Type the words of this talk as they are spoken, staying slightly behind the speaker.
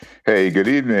Hey, good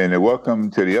evening, and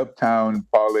welcome to the Uptown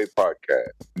Parlay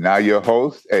Podcast. Now, your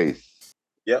host, Ace.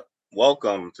 Yep.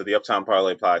 Welcome to the Uptown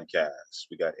Parlay Podcast.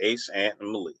 We got Ace, Ant,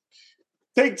 and Malik.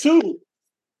 Take two.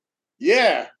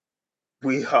 Yeah.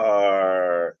 We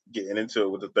are getting into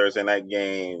it with the Thursday night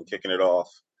game, kicking it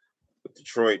off with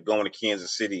Detroit going to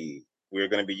Kansas City. We're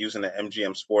going to be using the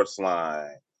MGM Sports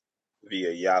line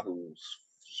via Yahoo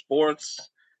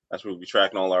Sports. That's where we'll be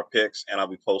tracking all our picks, and I'll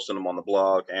be posting them on the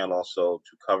blog and also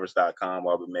to covers.com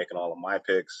where I'll be making all of my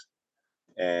picks.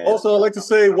 And also, I'd like to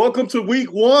say, welcome to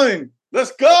week one.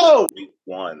 Let's go. Week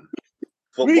one.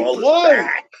 Football is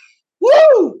back.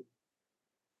 Woo!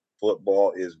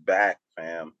 Football is back,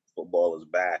 fam. Football is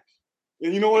back.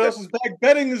 And you know what else is back?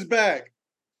 Betting is back.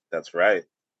 That's right.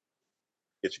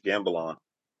 Get your gamble on.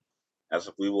 As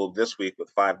we will this week with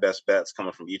 5 best bets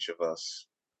coming from each of us.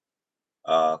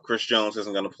 Chris Jones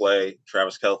isn't going to play.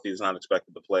 Travis Kelce is not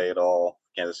expected to play at all.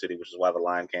 Kansas City, which is why the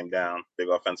line came down. Big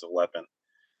offensive weapon.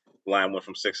 The line went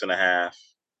from 6.5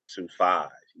 to 5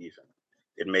 even.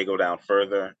 It may go down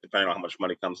further depending on how much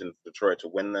money comes into Detroit to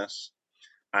win this.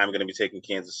 I'm going to be taking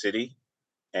Kansas City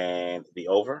and the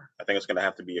over. I think it's going to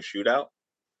have to be a shootout.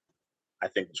 I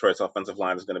think Detroit's offensive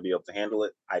line is going to be able to handle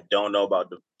it. I don't know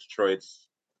about Detroit's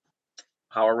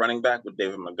power running back with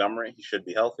David Montgomery. He should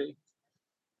be healthy.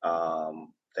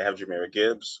 They have Jahmyr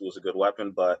Gibbs, who's a good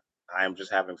weapon, but I'm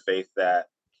just having faith that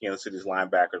Kansas City's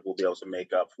linebackers will be able to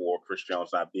make up for Chris Jones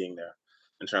not being there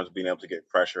in terms of being able to get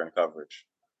pressure and coverage.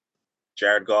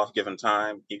 Jared Goff, given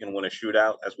time, he can win a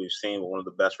shootout, as we've seen with one of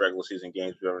the best regular season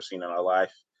games we've ever seen in our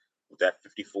life, with that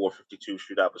 54-52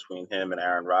 shootout between him and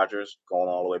Aaron Rodgers going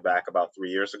all the way back about 3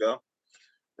 years ago,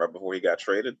 right before he got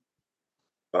traded.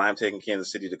 But I'm taking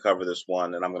Kansas City to cover this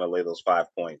one, and I'm going to lay those 5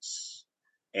 points.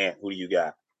 Ant, who do you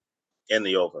got in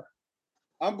the over?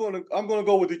 I'm gonna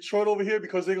go with Detroit over here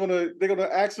because they're gonna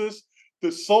access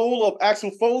the soul of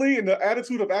Axel Foley and the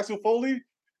attitude of Axel Foley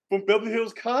from Beverly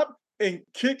Hills Cop and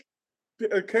kick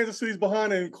Kansas City's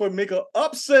behind and make an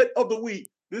upset of the week.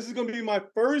 This is gonna be my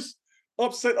first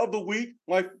upset of the week,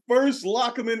 my first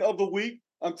lock-em-in of the week.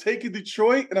 I'm taking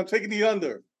Detroit and I'm taking the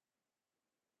under.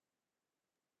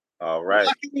 All right.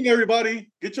 Lock in,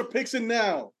 everybody. Get your picks in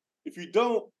now. If you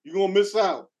don't, you're gonna miss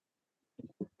out.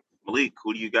 Malik,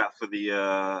 who do you got for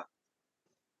the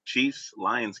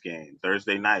Chiefs-Lions game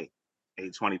Thursday night,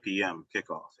 8:20 p.m.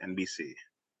 kickoff, NBC?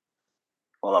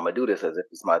 Well, I'm gonna do this as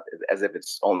if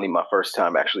it's only my first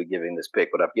time actually giving this pick,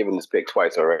 but I've given this pick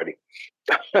twice already.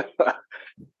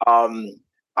 I'm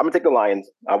gonna take the Lions.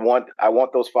 I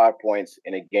want those 5 points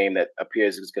in a game that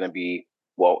appears is going to be,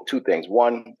 well, 2 things.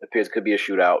 1, appears it could be a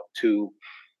shootout. 2,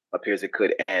 appears it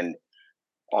could end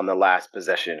on the last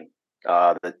possession.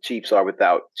 The Chiefs are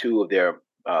without 2 of their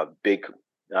big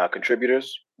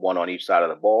contributors, 1 on each side of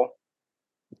the ball,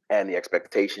 and the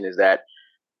expectation is that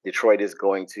Detroit is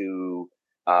going to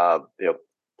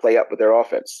play up with their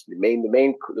offense. The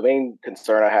main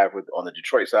concern I have on the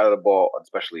Detroit side of the ball,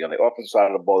 especially on the offensive side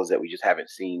of the ball, is that we just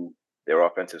haven't seen their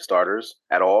offensive starters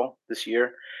at all this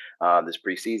year. This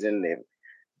preseason,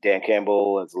 Dan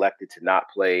Campbell is elected to not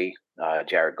play.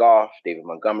 Jared Goff, David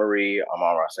Montgomery,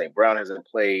 Amon-Ra St. Brown hasn't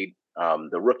played.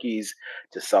 The rookies,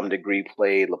 to some degree,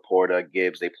 played. Laporta,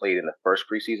 Gibbs, they played in the first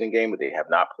preseason game, but they have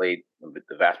not played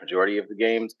the vast majority of the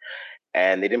games.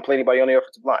 And they didn't play anybody on the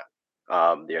offensive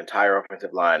line. Their entire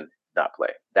offensive line did not play.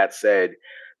 That said,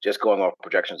 just going off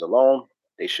projections alone,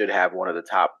 they should have one of the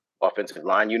top offensive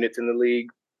line units in the league.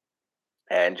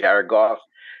 And Jared Goff,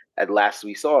 at last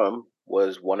we saw him,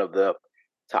 was one of the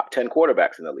top 10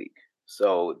 quarterbacks in the league.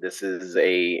 So this is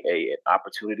an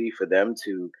opportunity for them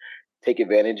to take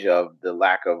advantage of the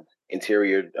lack of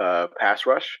interior pass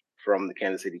rush from the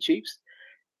Kansas City Chiefs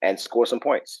and score some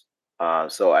points.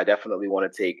 So I definitely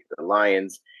want to take the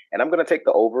Lions, and I'm going to take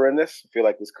the over in this. I feel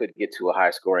like this could get to a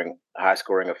high scoring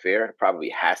affair. It probably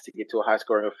has to get to a high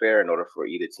scoring affair in order for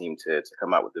either team to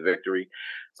come out with the victory.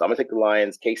 So I'm going to take the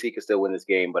Lions. KC can still win this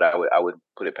game, but I would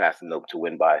put it past them to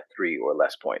win by 3 or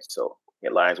less points. So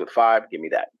Lions with 5, give me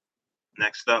that.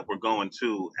 Next up, we're going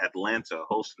to Atlanta,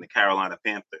 hosting the Carolina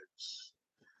Panthers.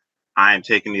 I am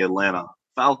taking the Atlanta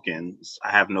Falcons.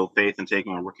 I have no faith in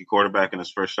taking a rookie quarterback in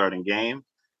his first starting game.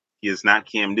 He is not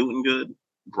Cam Newton good.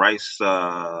 Bryce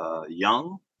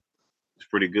Young is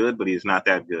pretty good, but he's not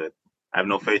that good. I have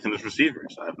no faith in his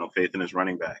receivers. I have no faith in his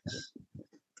running backs.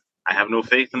 I have no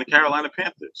faith in the Carolina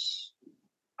Panthers.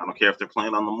 I don't care if they're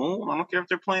playing on the moon. I don't care if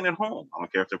they're playing at home. I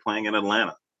don't care if they're playing in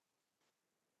Atlanta.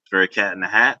 It's very cat in the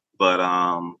hat, but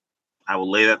I will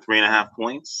lay that 3.5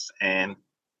 points, and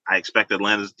I expect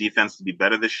Atlanta's defense to be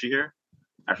better this year.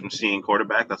 After seeing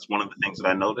quarterback, that's one of the things that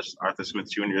I noticed. Arthur Smith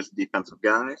Jr. is a defensive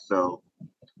guy, so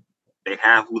They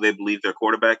have who they believe their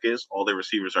quarterback is. All their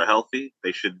receivers are healthy.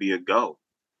 They should be a go.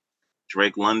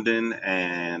 Drake London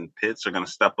and Pitts are going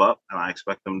to step up, and I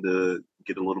expect them to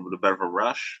get a little bit better of a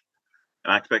rush.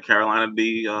 And I expect Carolina to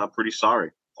be pretty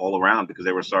sorry all around because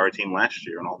they were a sorry team last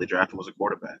year, and all they drafted was a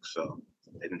quarterback. So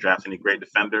they didn't draft any great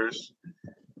defenders,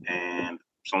 and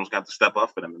someone's got to step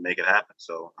up for them and make it happen.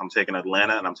 So I'm taking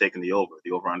Atlanta, and I'm taking the over.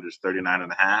 The over-under is 39.5,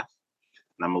 and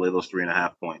I'm going to lay those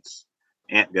 3.5 points.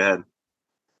 Ant, go ahead.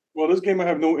 Well, this game I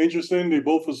have no interest in. They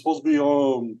both are supposed to be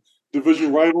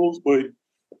division rivals, but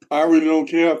I really don't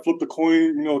care. I flipped a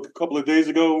coin, a couple of days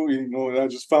ago, and I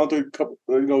just found it,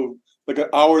 like an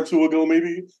hour or two ago,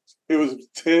 maybe. It was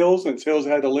tails, and tails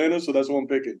had Atlanta, so that's what I'm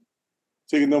picking.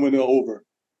 Taking them in the over.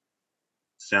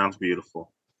 Sounds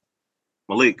beautiful.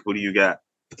 Malik, who do you got?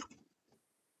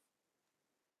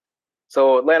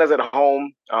 So Atlanta's at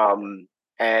home,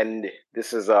 and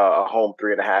this is a home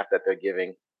 3.5 that they're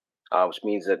giving, which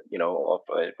means that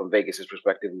from Vegas's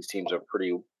perspective, these teams are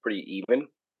pretty even.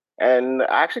 And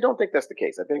I actually don't think that's the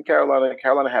case. I think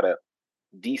Carolina had a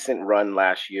decent run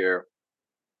last year,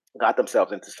 got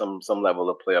themselves into some level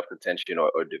of playoff contention or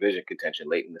division contention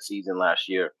late in the season last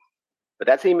year. But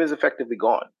that team is effectively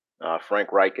gone.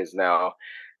 Frank Reich is now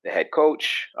the head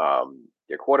coach.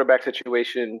 Their quarterback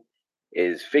situation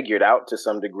is figured out to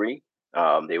some degree.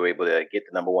 They were able to get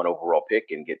the number 1 overall pick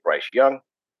and get Bryce Young.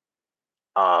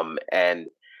 And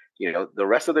the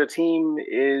rest of their team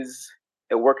is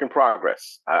a work in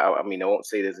progress. I mean, I won't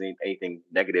say there's anything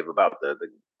negative about the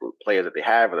players that they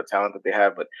have or the talent that they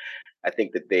have, but I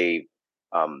think that they,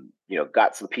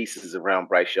 got some pieces around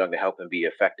Bryce Young to help him be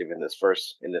effective in this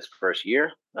first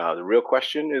year. The real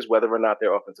question is whether or not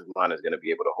their offensive line is going to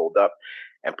be able to hold up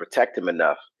and protect him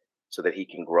enough so that he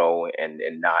can grow and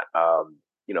not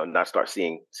not start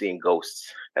seeing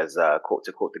ghosts, as to quote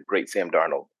the great Sam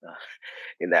Darnold,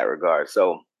 in that regard.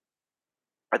 So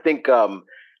I think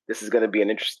this is going to be an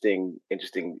interesting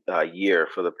year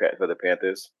for the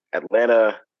Panthers.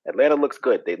 Atlanta looks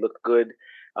good. They looked good,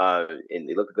 and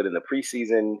they looked good in the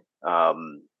preseason.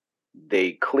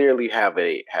 They clearly have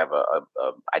a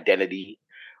identity.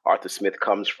 Arthur Smith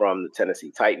comes from the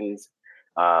Tennessee Titans,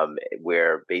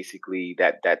 where basically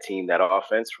that team, that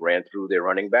offense, ran through their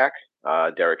running back,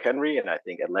 Derrick Henry, and I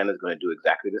think Atlanta's going to do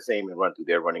exactly the same and run through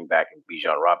their running back and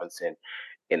Bijan Robinson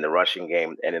in the rushing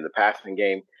game and in the passing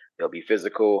game. They'll be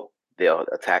physical. They'll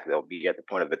attack. They'll be at the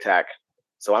point of attack.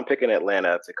 So I'm picking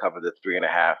Atlanta to cover the 3.5.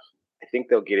 I think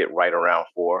they'll get it right around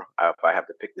 4. If I have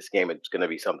to pick this game, it's going to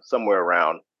be somewhere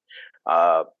around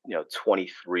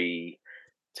 23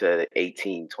 to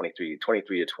 18, 23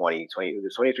 to 20,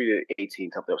 23 to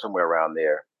 18, somewhere around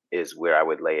there is where I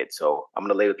would lay it. So I'm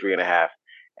going to lay the 3.5,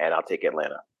 and I'll take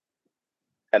Atlanta.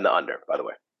 And the under, by the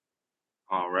way.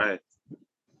 All right.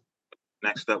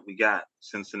 Next up, we got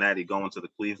Cincinnati going to the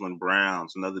Cleveland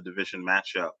Browns, another division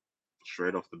matchup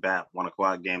straight off the bat,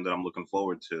 1:00 game that I'm looking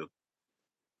forward to.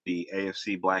 The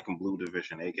AFC Black and Blue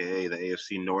division, a.k.a. the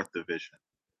AFC North division.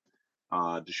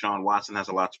 Deshaun Watson has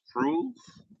a lot to prove.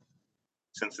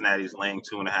 Cincinnati's laying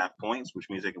 2.5 points, which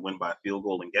means they can win by a field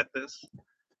goal and get this.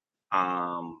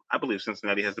 I believe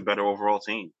Cincinnati has the better overall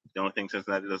team. The only thing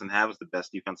Cincinnati doesn't have is the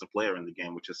best defensive player in the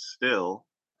game, which is still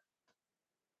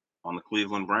on the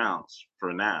Cleveland Browns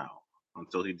for now,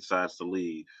 until he decides to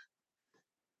leave.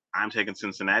 I'm taking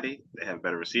Cincinnati. They have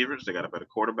better receivers. They got a better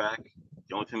quarterback.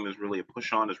 The only thing there's really a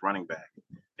push on is running back.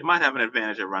 They might have an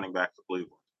advantage at running back for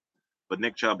Cleveland, but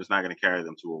Nick Chubb is not going to carry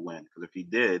them to a win, because if he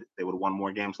did, they would have won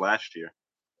more games last year.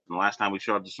 And the last time we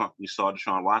saw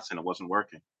Deshaun Watson, it wasn't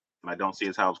working. And I don't see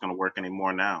as how it's going to work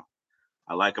anymore now.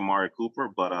 I like Amari Cooper,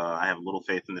 but I have little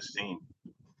faith in this team.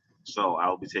 So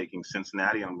I'll be taking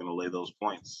Cincinnati, and I'm going to lay those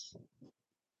points.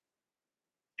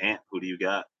 Ant, who do you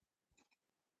got?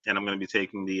 And I'm going to be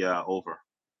taking the over.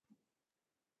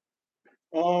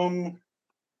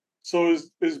 So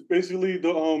it's basically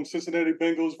the Cincinnati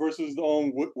Bengals versus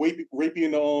Rapey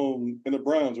and the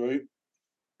Browns, right?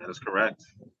 That is correct.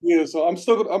 Yeah, so I'm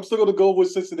still gonna go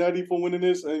with Cincinnati for winning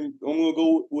this, and I'm gonna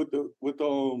go with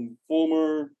the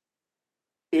former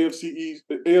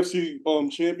AFC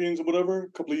champions or whatever.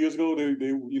 A couple of years ago,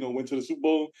 they went to the Super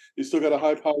Bowl. They still got a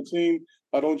high powered team.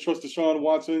 I don't trust Deshaun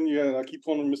Watson. Yeah, and I keep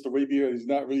calling him Mr. Rapier. He's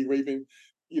not really raping.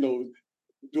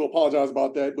 Do apologize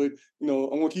about that, but I'm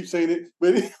gonna keep saying it.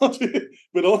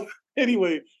 But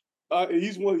anyway,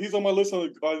 he's on my list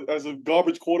as a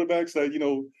garbage quarterbacks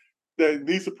that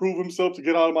needs to prove himself to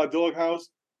get out of my doghouse.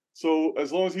 So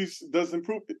as long as he doesn't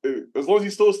prove, as long as he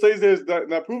still stays there,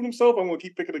 not proving himself, I'm gonna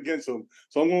keep picking against him.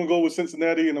 So I'm gonna go with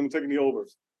Cincinnati, and I'm taking the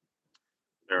overs.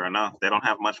 Fair enough. They don't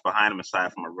have much behind them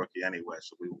aside from a rookie anyway,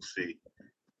 so we will see.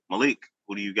 Malik,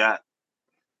 who do you got?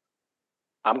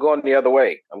 I'm going the other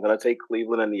way. I'm going to take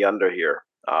Cleveland in the under here.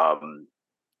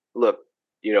 Look,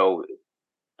 you know,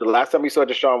 the last time we saw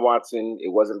Deshaun Watson,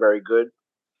 it wasn't very good,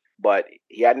 but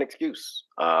he had an excuse.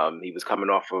 He was coming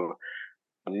off of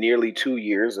nearly 2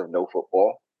 years of no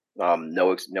football,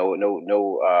 no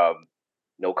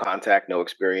contact, no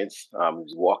experience. He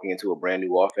was walking into a brand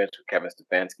new offense with Kevin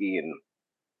Stefanski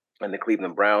and the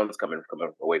Cleveland Browns coming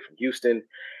away from Houston,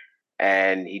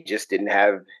 and he didn't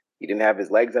have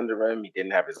his legs under him. He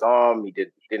didn't have his arm. He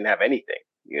didn't have anything.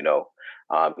 You know,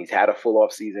 he's had a full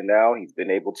off season now. He's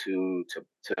been able to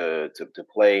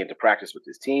play and to practice with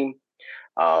his team.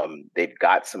 They've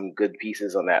got some good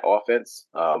pieces on that offense.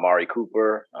 Amari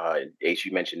Cooper, H,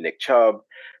 you mentioned Nick Chubb,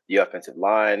 the offensive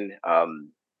line.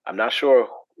 I'm not sure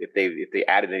if they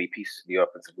added any pieces to the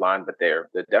offensive line, but they're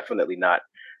definitely not.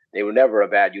 They were never a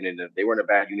bad unit. They weren't a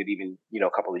bad unit even a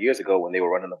couple of years ago when they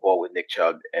were running the ball with Nick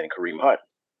Chubb and Kareem Hunt.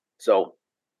 So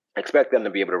expect them to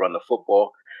be able to run the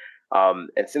football. And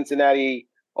Cincinnati,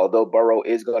 although Burrow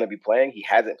is going to be playing, he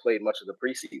hasn't played much of the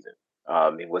preseason.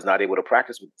 He was not able to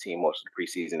practice with the team most of the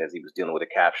preseason as he was dealing with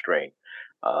a calf strain.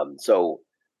 So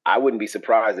I wouldn't be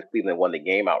surprised if Cleveland won the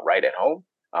game outright at home.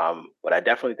 But I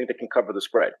definitely think they can cover the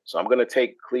spread. So I'm going to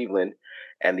take Cleveland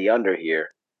and the under here.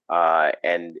 I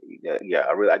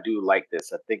do like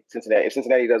this. I think if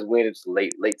Cincinnati does win, it's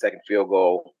late second field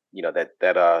goal.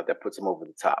 That puts them over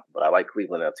the top. But I like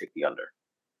Cleveland. I'll take the under.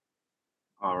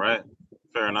 All right,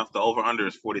 fair enough. The over/under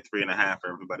is 43.5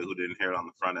 for everybody who didn't hear it on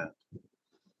the front end.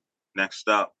 Next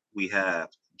up, we have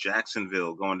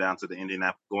Jacksonville going up to the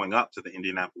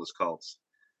Indianapolis Colts.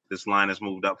 This line has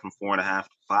moved up from 4.5 to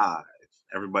 5.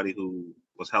 Everybody who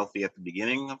was healthy at the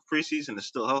beginning of preseason is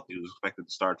still healthy. Who's expected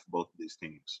to start for both of these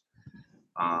teams.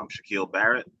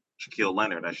 Shaquille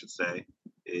Leonard, I should say,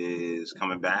 is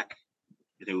coming back.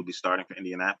 He will be starting for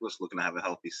Indianapolis, looking to have a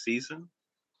healthy season.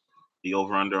 The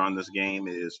over/under on this game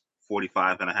is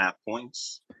 45.5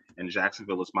 points, and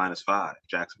Jacksonville is -5.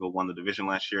 Jacksonville won the division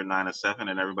last year 9-7,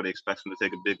 and everybody expects them to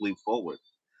take a big leap forward.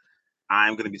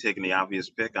 I'm going to be taking the obvious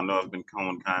pick. I know I've been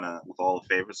going kind of with all the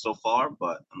favorites so far,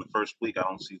 but in the first week, I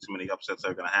don't see too many upsets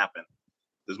that are going to happen.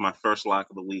 This is my first lock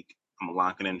of the week. I'm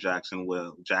locking in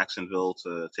Jacksonville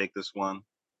to take this one.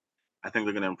 I think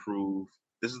they're going to improve.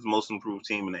 This is the most improved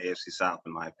team in the AFC South,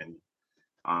 in my opinion.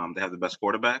 They have the best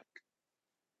quarterback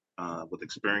with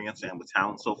experience and with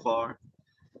talent so far.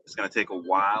 It's going to take a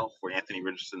while for Anthony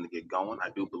Richardson to get going. I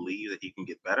do believe that he can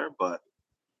get better, but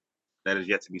that is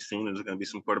yet to be seen. There's going to be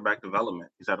some quarterback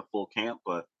development. He's at a full camp,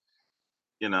 but,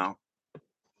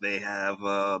 they have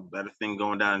a better thing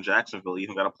going down in Jacksonville.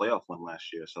 Even got a playoff win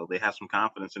last year. So they have some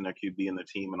confidence in their QB and their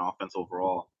team and offense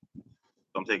overall. So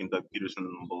I'm taking Doug Peterson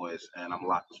and the boys, and I'm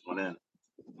locking this one in.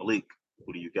 Malik,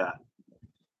 who do you got?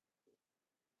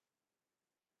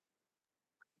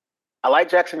 I like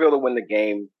Jacksonville to win the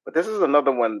game, but this is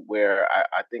another one where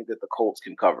I think that the Colts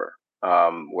can cover.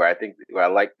 Where I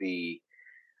like the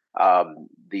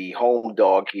home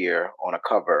dog here on a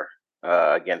cover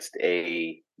against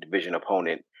a division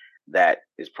opponent that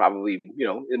is probably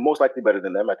most likely better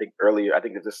than them. I think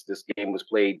if this game was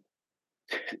played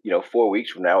 4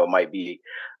 weeks from now, it might be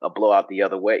a blowout the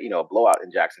other way, a blowout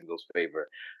in Jacksonville's favor.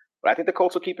 But I think the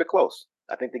Colts will keep it close.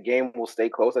 I think the game will stay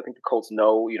close. I think the Colts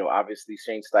know, obviously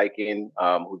Shane Steichen,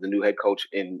 who's the new head coach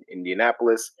in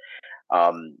Indianapolis,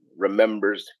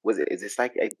 remembers. Is it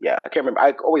Steichen? Yeah, I can't remember.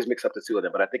 I always mix up the two of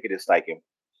them, but I think it is Steichen.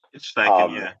 It's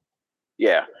Steichen, yeah.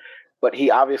 Yeah, but he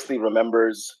obviously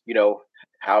remembers,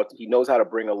 how he knows how to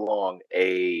bring along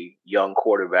a young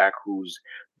quarterback whose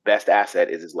best asset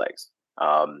is his legs.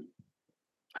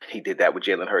 He did that with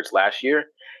Jalen Hurts last year,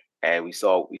 and we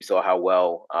saw how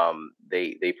well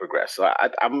they progressed. So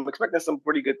I'm expecting some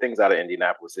pretty good things out of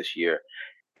Indianapolis this year,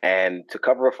 and to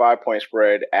cover a 5-point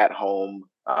spread at home,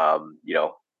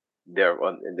 they're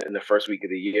in the first week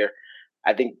of the year.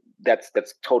 I think that's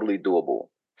totally doable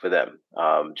for them.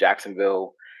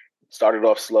 Jacksonville started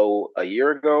off slow a year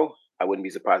ago. I wouldn't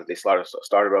be surprised if they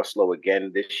started off slow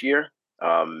again this year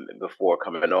before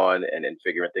coming on and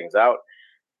figuring things out.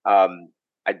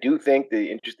 I do think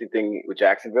the interesting thing with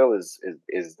Jacksonville is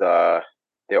their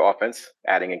offense,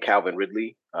 adding in Calvin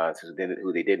Ridley,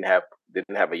 who they didn't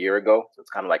have a year ago. So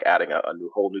it's kind of like adding a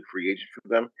whole new free agent for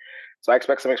them. So I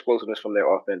expect some explosiveness from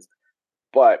their offense,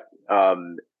 but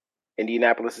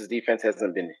Indianapolis's defense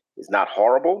is not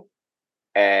horrible.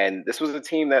 And this was a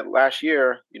team that last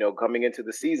year, coming into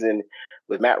the season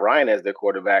with Matt Ryan as their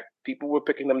quarterback, people were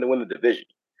picking them to win the division.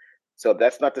 So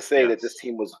that's not to say that this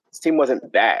team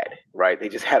wasn't bad, right? They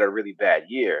just had a really bad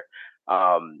year,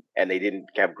 and they didn't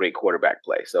have great quarterback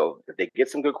play. So if they get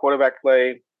some good quarterback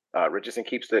play, Richardson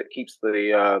keeps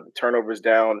the turnovers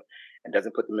down, and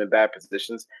doesn't put them in bad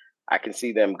positions, I can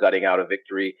see them gutting out a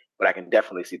victory, but I can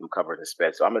definitely see them covering the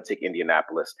spread. So I'm going to take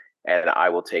Indianapolis, and I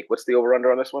will take, what's the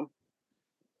over-under on this one?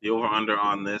 The over-under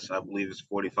on this, I believe, is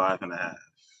 45.5.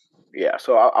 Yeah,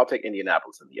 so I'll take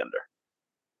Indianapolis in the under.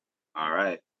 All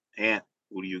right. Ant,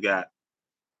 who do you got?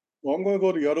 Well, I'm going to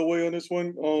go the other way on this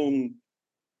one.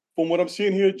 From what I'm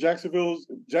seeing here, Jacksonville is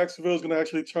going to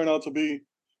actually turn out to be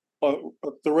a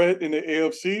threat in the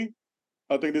AFC.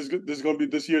 I think this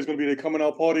year is going to be the coming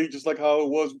out party, just like how it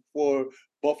was for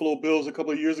Buffalo Bills a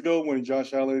couple of years ago when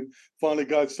Josh Allen finally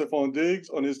got Stephon Diggs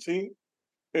on his team,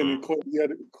 and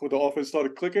the offense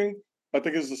started clicking. I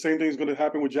think it's the same thing is going to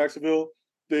happen with Jacksonville.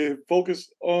 They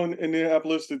focused on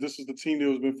Indianapolis. That this is the team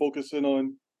they've been focusing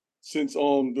on since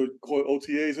the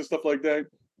OTAs and stuff like that,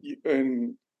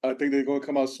 and I think they're going to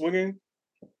come out swinging.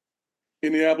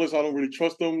 Indianapolis, I don't really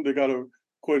trust them. They got to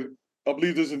quit. I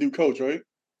believe there's a new coach, right?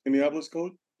 Indianapolis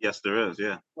coach? Yes, there is,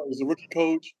 yeah. He's a rookie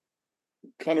coach,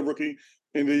 kind of rookie.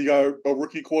 And then you got a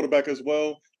rookie quarterback as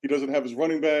well. He doesn't have his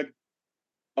running back.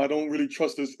 I don't really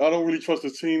trust this. I don't really trust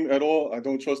the team at all. I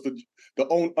don't trust the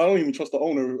own. I don't even trust the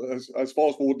owner as far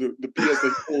as for the BS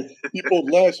that he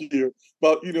pulled last year.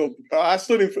 But I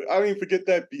didn't forget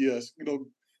that BS.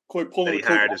 Pulling he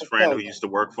hired his friend who used to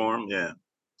work for him. Yeah.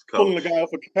 Pulling the guy off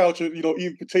a couch,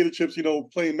 eating potato chips,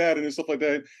 playing Madden and stuff like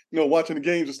that, watching the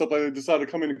games and stuff like that, decided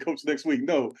to come in and coach next week.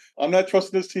 No, I'm not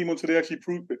trusting this team until they actually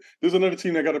prove it. There's another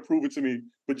team that got to prove it to me.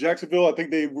 But Jacksonville, I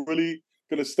think they really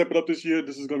going to step it up this year.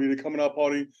 This is going to be the coming out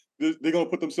party. They're going to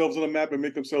put themselves on the map and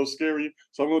make themselves scary.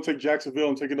 So I'm going to take Jacksonville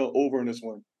and taking the over in this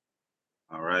one.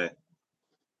 All right.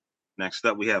 Next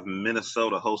up, we have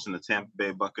Minnesota hosting the Tampa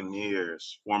Bay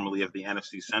Buccaneers, formerly of the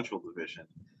NFC Central Division.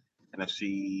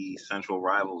 NFC Central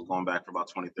rivals going back for about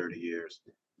 20, 30 years.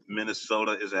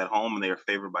 Minnesota is at home, and they are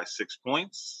favored by 6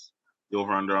 points. The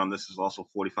over-under on this is also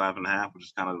 45.5, which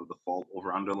is kind of the default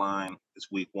over-under line. It's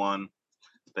week 1.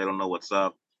 They don't know what's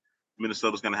up.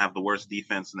 Minnesota's going to have the worst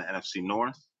defense in the NFC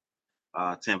North.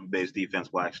 Tampa Bay's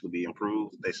defense will actually be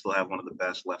improved. They still have one of the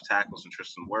best left tackles in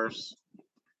Tristan Wirfs.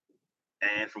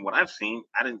 And from what I've seen,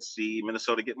 I didn't see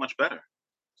Minnesota get much better.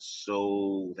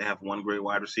 So they have one great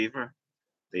wide receiver.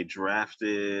 They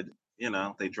drafted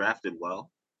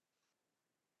well.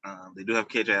 They do have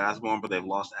KJ Osborne, but they've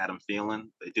lost Adam Thielen.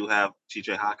 They do have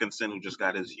TJ Hawkinson, who just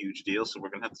got his huge deal. So we're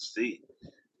going to have to see.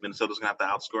 Minnesota's going to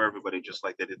have to outscore everybody just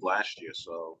like they did last year.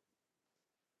 So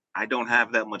I don't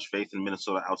have that much faith in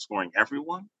Minnesota outscoring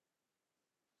everyone.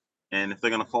 And if they're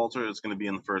going to falter, it's going to be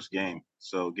in the first game.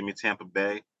 So give me Tampa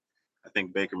Bay. I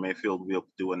think Baker Mayfield will be able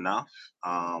to do enough.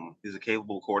 He's a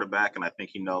capable quarterback, and I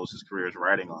think he knows his career is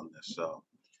riding on this. So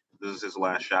this is his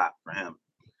last shot for him,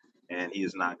 and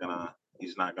he's not gonna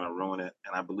ruin it.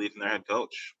 And I believe in their head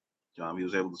coach. He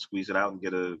was able to squeeze it out and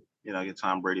get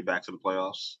Tom Brady back to the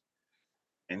playoffs,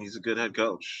 and he's a good head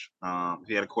coach. If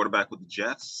he had a quarterback with the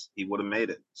Jets, he would have made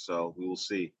it. So we will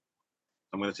see.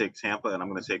 I'm going to take Tampa, and I'm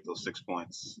going to take those 6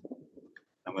 points.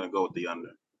 I'm going to go with the under.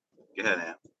 Go ahead,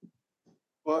 Ant.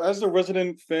 Well, as a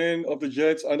resident fan of the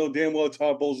Jets, I know damn well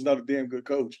Todd Bowles is not a damn good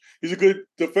coach. He's a good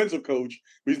defensive coach,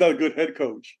 but he's not a good head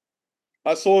coach.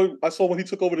 I saw when he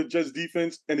took over the Jets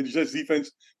defense, and the Jets defense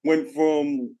went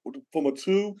from a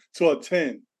 2 to a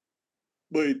 10.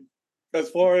 But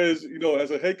as far as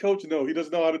as a head coach, no, he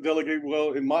doesn't know how to delegate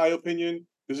well. In my opinion,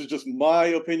 this is just my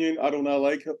opinion. I do not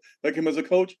like him as a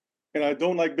coach, and I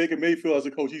don't like Baker Mayfield as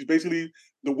a coach. He's basically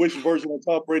the wish version of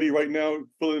Tom Brady right now,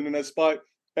 filling in that spot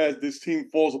as this team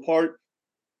falls apart,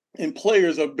 and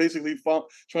players are basically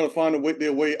trying to find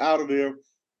their way out of there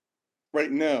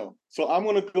right now. So I'm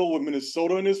going to go with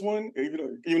Minnesota in this one,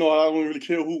 even though I don't really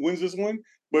care who wins this one.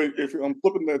 But if I'm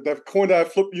flipping that coin that I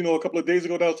flipped, a couple of days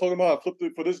ago that I was talking about, I flipped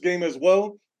it for this game as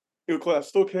well. I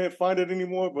still can't find it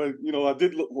anymore, but I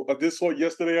did saw it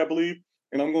yesterday, I believe,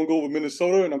 and I'm going to go with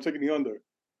Minnesota, and I'm taking the under.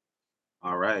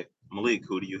 All right, Malik,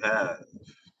 who do you have?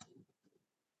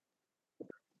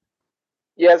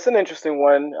 Yeah, it's an interesting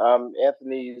one.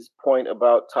 Anthony's point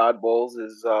about Todd Bowles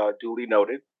is duly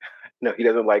noted. No, he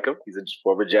doesn't like him. He's a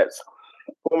former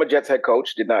Jets head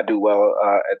coach. Did not do well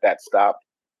at that stop,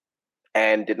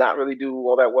 and did not really do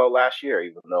all that well last year.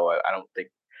 Even though I don't think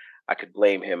I could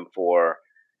blame him for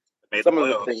some of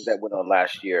the things that went on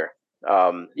last year.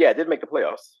 It did make the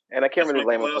playoffs, and I can't really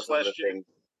blame him for some of the things.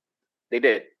 They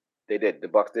did. The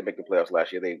Bucs did make the playoffs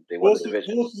last year. They won the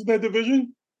division. Who else was in that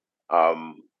division?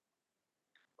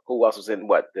 Who else was in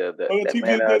what the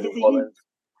Atlanta, New Orleans?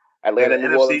 Atlanta,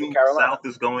 New Orleans, and Carolina. South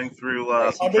is going through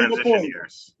some transition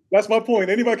years. That's my point.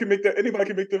 Anybody can make that. Anybody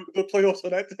can make the playoffs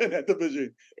on that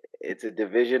division. It's a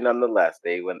division nonetheless.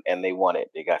 They won it.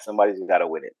 They got somebody who's got to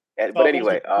win it. But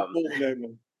anyway,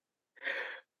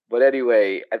 But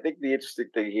anyway, I think the interesting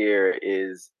thing here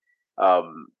is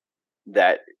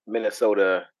that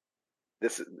Minnesota.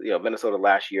 Minnesota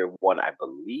last year won, I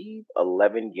believe,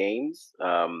 11 games,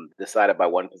 decided by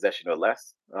one possession or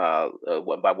less, by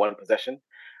one possession,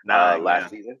 9, last yeah.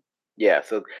 season. Yeah,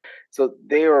 so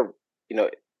they are,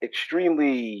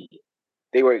 extremely.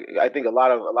 They were. I think a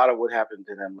lot of what happened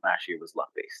to them last year was luck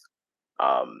based.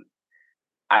 Um,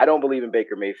 I don't believe in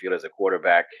Baker Mayfield as a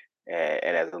quarterback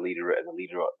and as a leader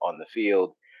on the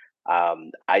field.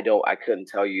 I don't. I couldn't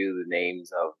tell you the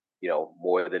names of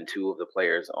more than two of the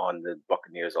players on the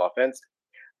Buccaneers offense,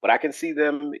 but I can see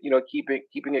them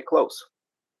keeping it close.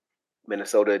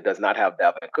 Minnesota does not have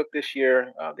Dalvin Cook this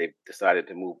year. They've decided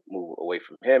to move away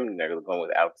from him. They're going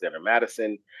with Alexander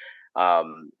Madison.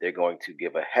 They're going to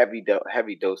give a heavy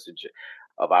dosage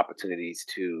of opportunities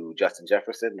to Justin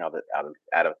Jefferson now that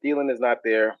Adam Thielen is not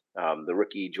there. The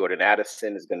rookie Jordan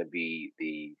Addison is going to be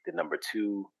the number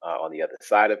 2 on the other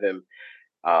side of him.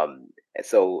 And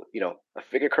so I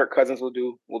figure Kirk Cousins will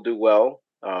do well.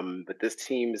 But this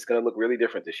team is going to look really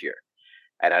different this year,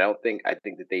 and I think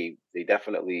that they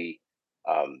definitely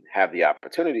have the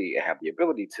opportunity and have the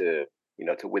ability to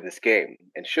to win this game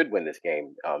and should win this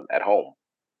game at home.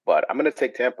 But I'm going to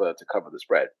take Tampa to cover the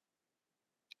spread.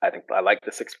 I think I like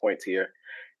the 6 points here.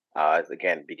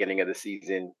 Again, beginning of the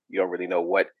season, you don't really know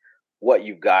what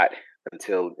you've got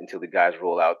until the guys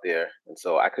roll out there, and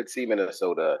so I could see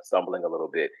Minnesota stumbling a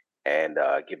little bit and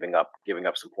giving up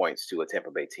some points to a Tampa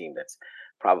Bay team that's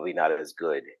probably not as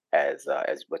good as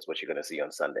what you're going to see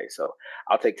on Sunday. So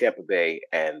I'll take Tampa Bay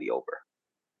and the over.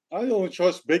 I don't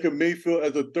trust Baker Mayfield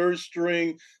as a third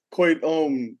string,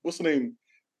 what's the name?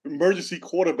 Emergency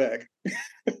quarterback.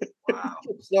 Wow.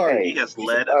 Sorry. He has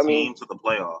led a team to the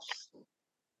playoffs.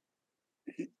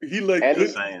 He led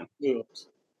good.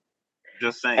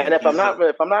 Just saying. And if I'm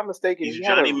not mistaken, he's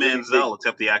Johnny Manziel,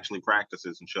 except he actually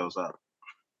practices and shows up.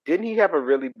 Didn't he have a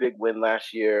really big win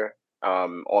last year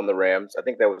on the Rams? I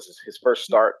think that was his first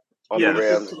start on the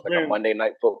Rams, like a Monday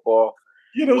Night Football.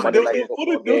 He wanted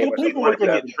to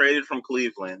get traded from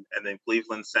Cleveland, and then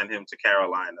Cleveland sent him to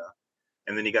Carolina,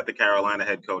 and then he got the Carolina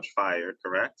head coach fired,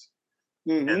 correct?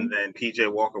 Mm-hmm. And then P.J.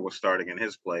 Walker was starting in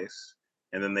his place,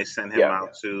 and then they sent him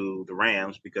out to the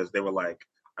Rams because they were like,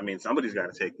 I mean, somebody's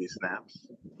got to take these snaps.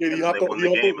 Yeah, he hopped off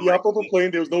the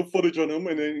plane. There was no footage on him,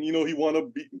 and then he wound up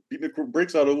beating the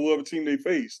brakes out of whoever team they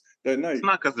faced that night. It's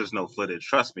not because there's no footage.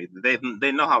 Trust me,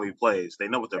 they know how he plays. They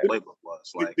know what their playbook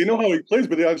was. Like they know how he plays,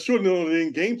 but I'm sure they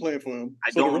didn't game plan for him.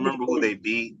 I don't remember who they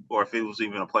beat or if it was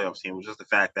even a playoffs team. It was just the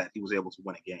fact that he was able to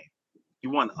win a game. He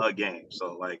won a game,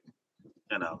 so I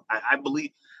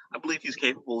believe he's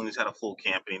capable and he's had a full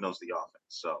camp and he knows the offense.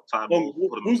 So Todd will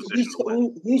put him in position to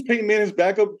win. Who's Peyton Manning's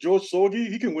backup? George Sorgi?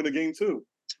 He can win a game too.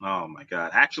 Oh my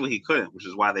God! Actually, he couldn't, which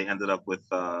is why they ended up with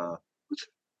what's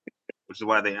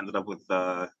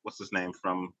his name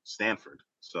from Stanford.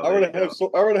 So I rather have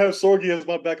Sorgi as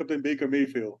my backup than Baker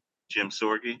Mayfield. Jim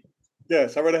Sorgi?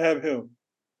 Yes, I'd rather have him.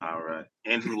 All right,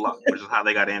 Andrew Luck, which is how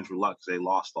they got Andrew Luck because they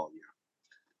lost all year,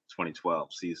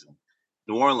 2012 season.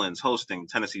 New Orleans hosting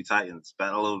Tennessee Titans,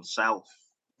 Battle of the South,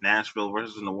 Nashville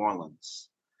versus New Orleans.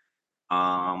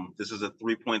 This is a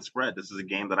 3-point spread. This is a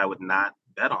game that I would not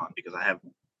bet on because I have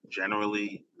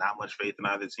generally not much faith in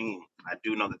either team. I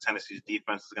do know that Tennessee's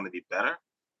defense is going to be better,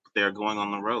 but they're going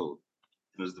on the road.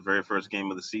 It was the very first game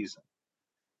of the season.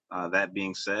 That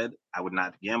being said, I would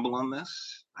not gamble on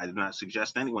this. I do not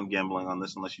suggest anyone gambling on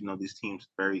this unless you know these teams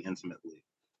very intimately.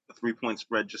 The 3-point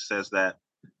spread just says that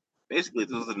basically, if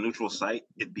this was a neutral site,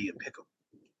 it'd be a pick'em.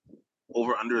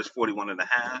 Over under is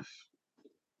 41.5.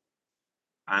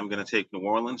 I'm going to take New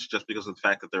Orleans just because of the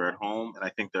fact that they're at home, and I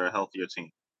think they're a healthier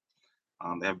team.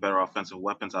 They have better offensive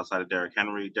weapons outside of Derrick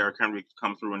Henry. Derrick Henry could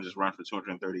come through and just run for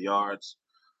 230 yards,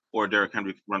 or Derrick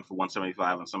Henry could run for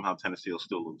 175, and somehow Tennessee will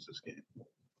still lose this game.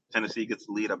 Tennessee gets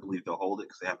the lead. I believe they'll hold it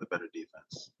because they have the better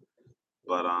defense.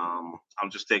 But I'm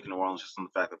just taking New Orleans just on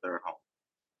the fact that they're at home.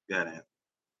 Go ahead, Ann.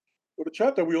 Well, the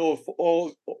trap that we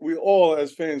all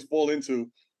as fans fall into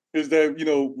is that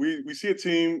we see a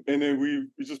team and then we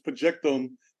just project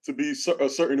them to be a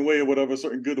certain way or whatever,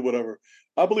 certain good or whatever.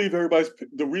 I believe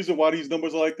the reason why these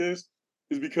numbers are like this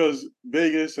is because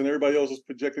Vegas and everybody else was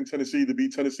projecting Tennessee to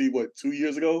beat Tennessee 2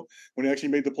 years ago when they actually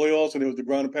made the playoffs and it was the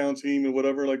ground and pound team and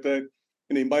whatever like that.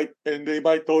 And they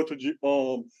might throw it to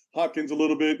Hopkins a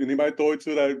little bit, and they might throw it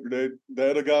to that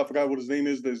other guy. I forgot what his name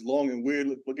is. That's long and weird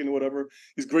looking or whatever.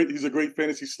 He's great. He's a great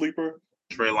fantasy sleeper.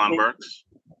 Treylon Burks,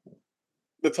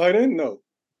 the tight end. No.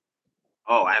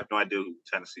 Oh, I have no idea who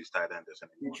Tennessee's tight end is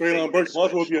anymore. Treylon Burks might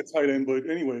as well be a tight end, but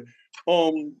anyway,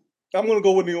 I'm going to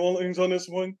go with New Orleans on this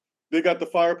one. They got the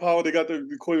firepower. They got the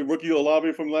rookie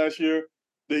Olave from last year.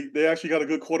 They actually got a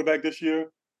good quarterback this year,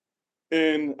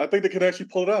 and I think they can actually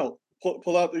pull it out,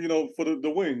 pull out for the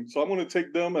win. So I'm going to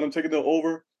take them, and I'm taking them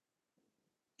over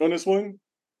on this one.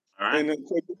 All right. And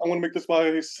I want to make this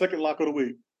my second lock of the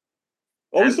week.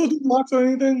 Are we still doing locks or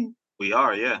anything? We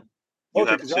are, yeah. You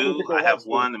Okay, have 2. I have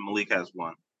 1, and Malik has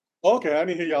 1. Okay, I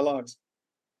didn't hear y'all locks.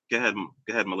 Go ahead,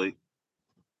 Malik.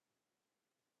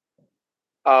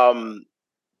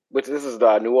 Which this is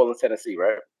the New Orleans, Tennessee,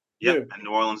 right? Yep. Yeah. And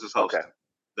New Orleans is hosting. Okay.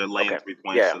 They're laying 3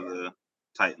 points to the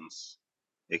Titans,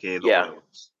 aka the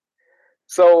Oilers.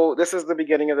 So this is the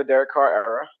beginning of the Derek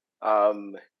Carr era.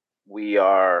 We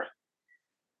are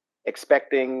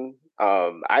expecting.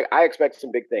 I expect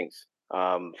some big things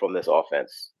from this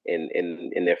offense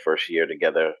in their first year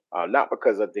together. Not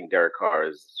because I think Derek Carr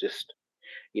is just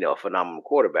a phenomenal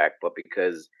quarterback, but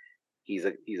because he's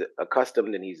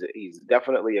accustomed, and he's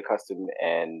definitely accustomed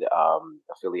and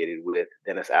affiliated with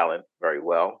Dennis Allen very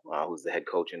well, who's the head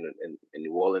coach in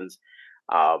New Orleans,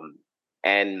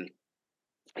 and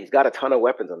he's got a ton of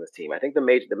weapons on this team. I think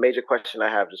the major question I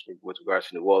have just with regards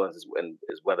to New Orleans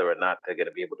is whether or not they're going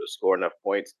to be able to score enough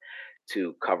points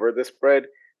to cover the spread.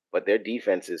 But their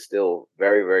defense is still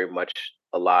very, very much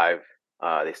alive.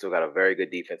 They still got a very good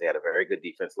defense. They had a very good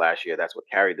defense last year. That's what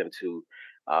carried them to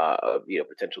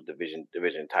potential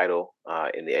division title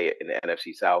in the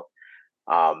NFC South,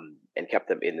 and kept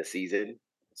them in the season.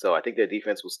 So I think their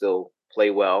defense will still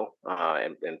play well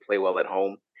and play well at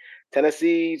home.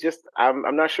 Tennessee,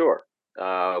 I'm not sure.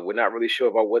 We're not really sure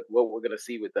about what we're going to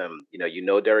see with them.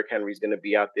 Derrick Henry's going to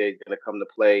be out there. He's going to come to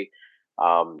play.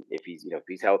 If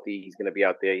he's healthy, he's going to be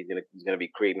out there. He's going to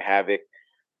be creating havoc.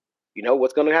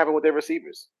 What's going to happen with their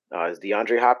receivers? Is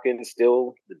DeAndre Hopkins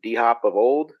still the D-Hop of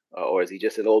old, or is he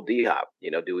just an old D-Hop?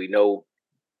 Do we know?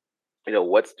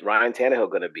 What's Ryan Tannehill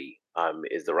going to be?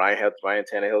 Is the Ryan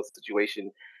Tannehill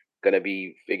situation going to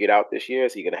be figured out this year?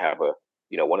 Is he going to have a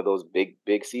one of those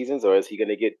big seasons, or is he going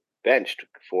to get benched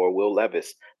for Will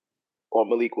Levis or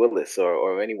Malik Willis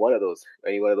or any one of those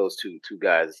two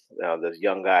guys, those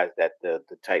young guys that the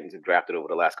Titans have drafted over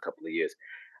the last couple of years?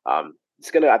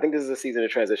 I think this is a season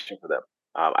of transition for them.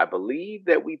 I believe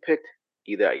that we picked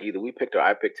either we picked or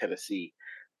I picked Tennessee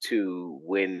to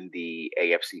win the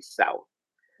AFC South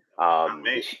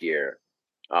this year.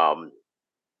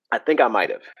 I think I might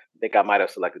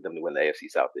have selected them to win the AFC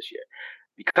South this year.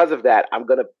 Because of that, I'm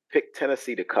going to pick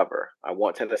Tennessee to cover. I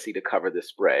want Tennessee to cover the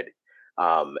spread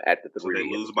at the 3. So they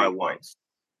lose by 1 points.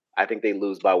 I think they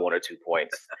lose by 1 or 2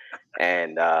 points,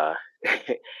 and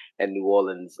and New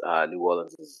Orleans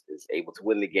is able to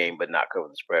win the game but not cover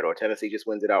the spread, or Tennessee just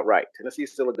wins it outright. Tennessee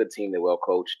is still a good team. They're well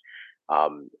coached,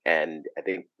 and I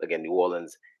think again New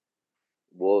Orleans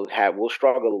will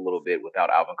struggle a little bit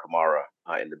without Alvin Kamara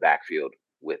in the backfield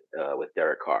with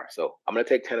Derek Carr. So I'm going to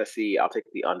take Tennessee. I'll take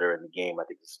the under in the game. I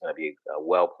think this is going to be a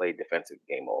well-played defensive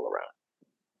game all around.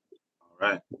 All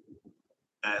right.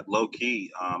 At low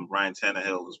key, Ryan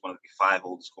Tannehill is one of the 5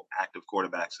 oldest active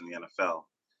quarterbacks in the NFL.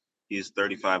 He's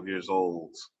 35 years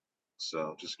old.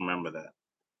 So just remember that.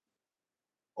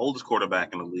 Oldest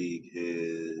quarterback in the league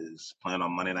is playing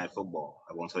on Monday Night Football.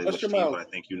 I won't tell you which team, but I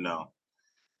think you know.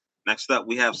 Next up,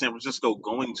 we have San Francisco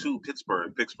going to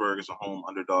Pittsburgh. Pittsburgh is a home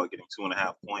underdog, getting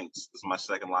 2.5 points. This is my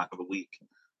second lock of the week.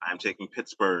 I'm taking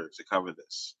Pittsburgh to cover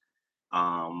this.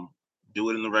 Do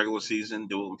it in the regular season.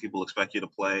 Do it when people expect you to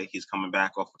play. He's coming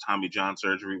back off of Tommy John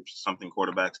surgery, which is something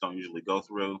quarterbacks don't usually go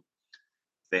through.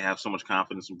 They have so much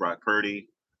confidence in Brock Purdy.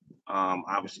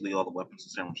 Obviously, all the weapons in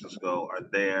San Francisco are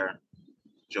there.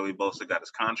 Joey Bosa got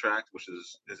his contract, which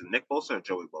is it Nick Bosa or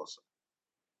Joey Bosa?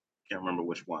 Can't remember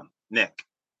which one.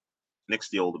 Nick's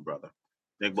the older brother.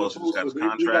 Nick Bosa just got his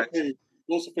contract.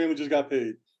 Bosa family just got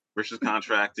paid. Richest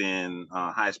contract in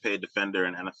highest paid defender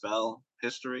in NFL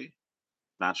history.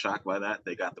 Not shocked by that.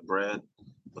 They got the bread,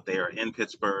 but they are in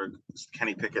Pittsburgh. It's the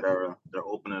Kenny Pickett era. They're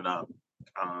opening up.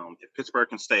 If Pittsburgh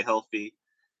can stay healthy,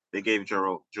 they gave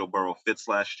Joe Burrow fits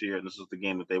last year, and this is the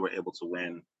game that they were able to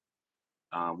win.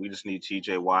 We just need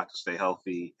T.J. Watt to stay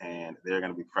healthy, and they're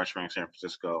going to be pressuring San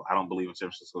Francisco. I don't believe in San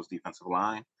Francisco's defensive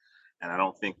line. And I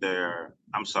don't think their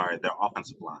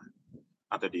offensive line,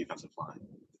 not their defensive line.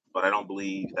 But I don't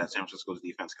believe that San Francisco's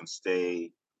defense can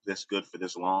stay this good for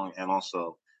this long. And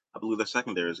also, I believe their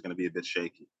secondary is going to be a bit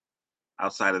shaky.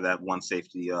 Outside of that one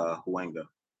safety, Hufanga.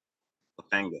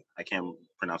 I can't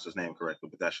pronounce his name correctly,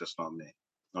 but that's just on me.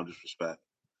 No disrespect.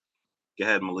 Go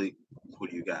ahead, Malik. Who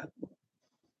do you got?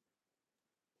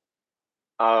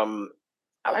 I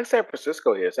like San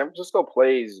Francisco here. San Francisco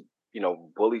plays,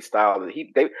 bully style.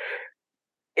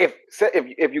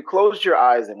 If you closed your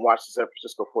eyes and watched the San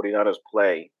Francisco 49ers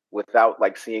play, without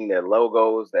like seeing their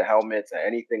logos, their helmets, or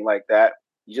anything like that.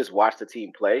 You just watch the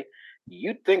team play.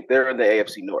 You'd think they're in the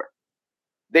AFC North.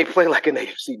 They play like an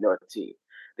AFC North team.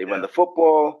 They run the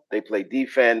football. They play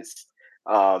defense.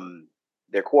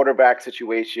 Their quarterback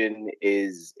situation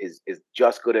is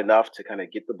just good enough to kind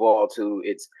of get the ball to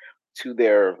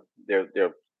their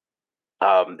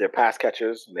pass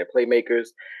catchers and their playmakers.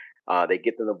 They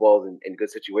get them the balls in good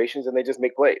situations, and they just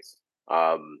make plays.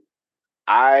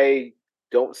 I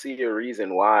don't see a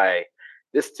reason why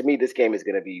this game is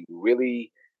going to be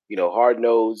really, hard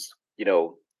nosed,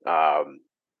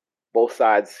 both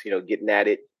sides, getting at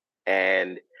it.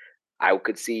 And I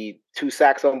could see 2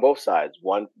 sacks on both sides.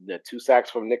 2 sacks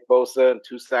from Nick Bosa and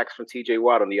 2 sacks from TJ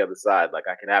Watt on the other side. Like,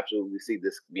 I can absolutely see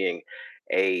this being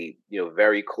a,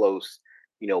 very close,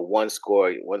 one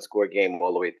score game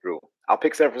all the way through. I'll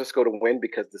pick San Francisco to win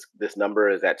because this number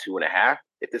is at 2.5.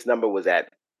 If this number was at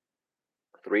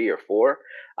 3 or 4,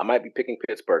 I might be picking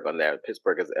Pittsburgh on there.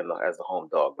 Pittsburgh as the home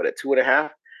dog, but at 2.5,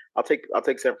 I'll take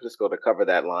San Francisco to cover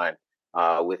that line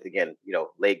with, again,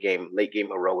 late game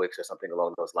heroics or something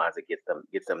along those lines that gets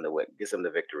them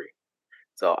the victory.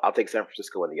 So I'll take San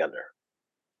Francisco in the under.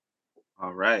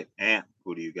 All right, and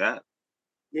who do you got?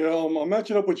 I'm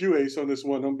matching up with you, Ace, on this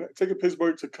one. I'm taking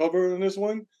Pittsburgh to cover on this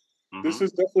one. Mm-hmm. This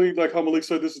is definitely, like how Malik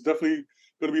said, this is definitely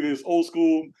going to be this old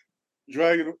school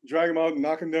drag them out,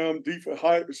 knocking down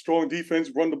strong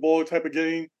defense, run the ball type of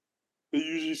game that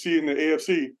you usually see in the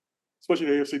AFC, especially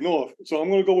the AFC North. So I'm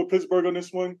going to go with Pittsburgh on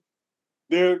this one.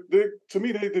 They're to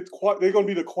me, they're going to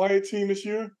be the quiet team this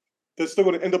year that's still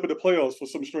going to end up in the playoffs for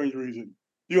some strange reason.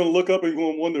 You're going to look up and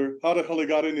going to wonder how the hell they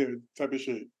got in there type of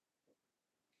shit.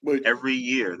 But every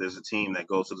year there's a team that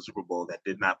goes to the Super Bowl that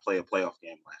did not play a playoff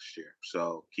game last year.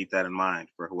 So keep that in mind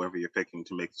for whoever you're picking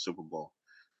to make the Super Bowl.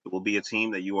 It will be a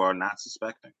team that you are not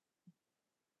suspecting.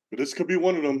 But this could be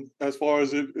one of them as far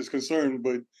as it is concerned.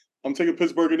 But I'm taking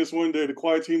Pittsburgh in this one. They're the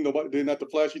quiet team. They're not the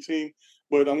flashy team.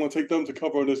 But I'm going to take them to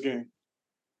cover on this game.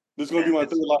 This is going to be my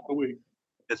third lock of the week.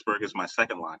 Pittsburgh is my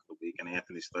second lock of the week, and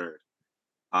Anthony's third.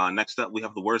 Next up, we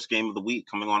have the worst game of the week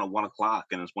coming on at 1 o'clock,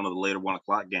 and it's one of the later 1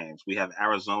 o'clock games. We have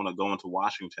Arizona going to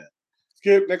Washington.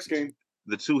 Skip, next game.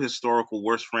 The 2 historical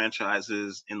worst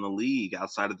franchises in the league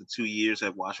outside of the 2 years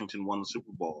that Washington won the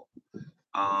Super Bowl.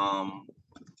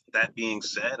 That being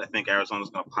said, I think Arizona's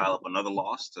going to pile up another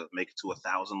loss to make it to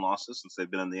 1,000 losses since they've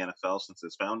been in the NFL since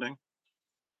its founding.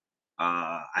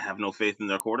 I have no faith in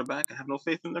their quarterback. I have no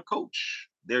faith in their coach.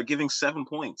 They're giving 7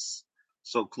 points.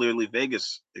 So clearly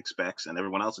Vegas expects and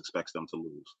everyone else expects them to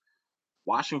lose.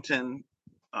 Washington,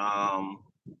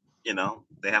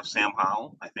 they have Sam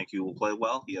Howell. I think he will play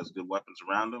well. He has good weapons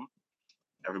around him.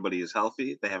 Everybody is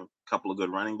healthy. They have a couple of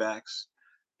good running backs.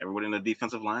 Everybody in the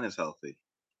defensive line is healthy.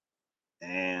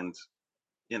 And,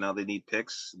 they need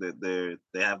picks. They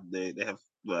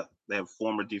have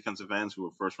former defensive ends who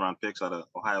were first-round picks out of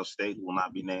Ohio State who will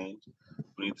not be named.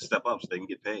 Who need to step up so they can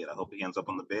get paid. I hope he ends up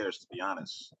on the Bears, to be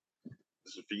honest.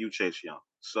 This is for you, Chase Young.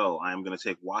 So I am going to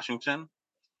take Washington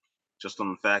just on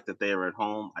the fact that they are at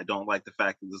home. I don't like the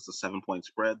fact that this is a 7-point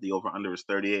spread. The over-under is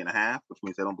 38.5, which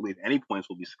means I don't believe any points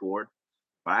will be scored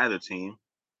by either team.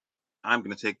 I'm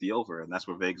going to take the over, and that's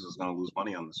where Vegas is going to lose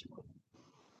money on this one.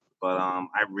 But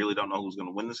I really don't know who's going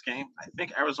to win this game. I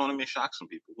think Arizona may shock some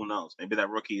people. Who knows? Maybe that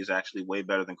rookie is actually way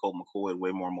better than Colt McCoy and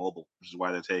way more mobile, which is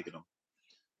why they're taking him.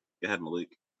 Go ahead, Malik.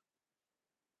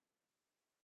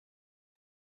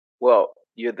 Well,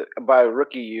 by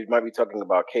rookie, you might be talking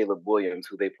about Caleb Williams,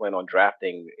 who they plan on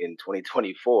drafting in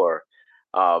 2024,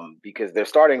 because they're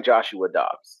starting Joshua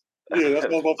Dobbs. Yeah, that's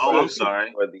what I'm about to say. Oh, I'm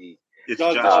sorry. It's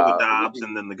Joshua Dobbs,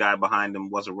 and then the guy behind him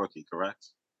was a rookie, correct?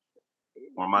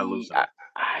 Or am I losing?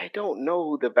 I don't know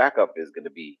who the backup is going to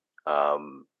be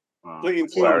Clayton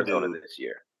for Arizona this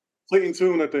year. Clayton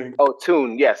Tune, I think. Oh,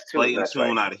 Tune, yes, Tune. Clayton that's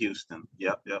Tune right. out of Houston.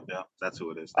 Yep. That's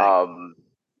who it is.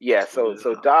 Yeah, so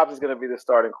Dobbs is going to be the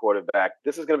starting quarterback.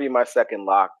 This is going to be my second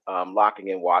lock, locking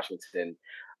in Washington.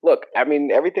 Look, I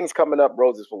mean, everything's coming up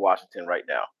roses for Washington right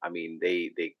now. I mean,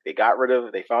 they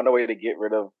found a way to get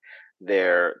rid of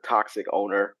their toxic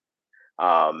owner.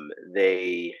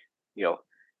 They,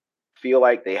 feel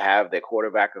like they have their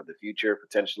quarterback of the future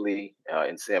potentially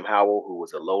in Sam Howell, who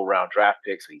was a low round draft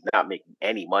pick, so he's not making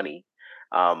any money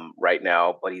right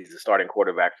now, but he's the starting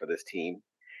quarterback for this team.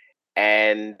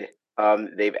 And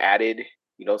they've added,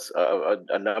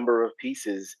 a number of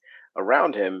pieces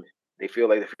around him. They feel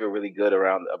really good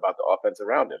about the offense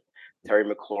around him. Terry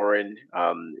McLaurin,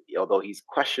 although he's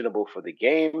questionable for the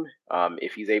game,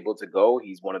 if he's able to go,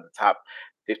 he's one of the top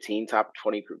 15, top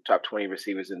 20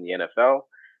 receivers in the NFL.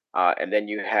 And then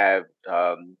you have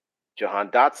Jahan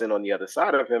Dotson on the other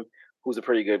side of him, who's a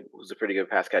pretty good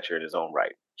pass catcher in his own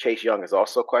right. Chase Young is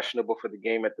also questionable for the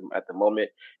game at the moment.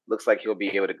 Looks like he'll be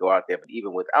able to go out there, but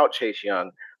even without Chase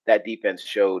Young, that defense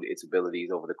showed its abilities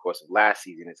over the course of last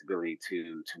season, its ability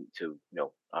to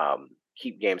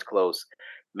keep games close,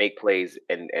 make plays,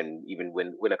 and even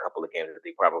win a couple of games that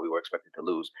they probably were expected to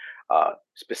lose.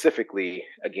 Specifically,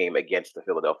 a game against the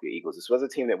Philadelphia Eagles. This was a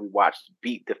team that we watched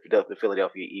beat the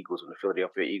Philadelphia Eagles when the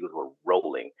Philadelphia Eagles were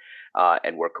rolling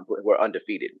and were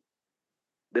undefeated.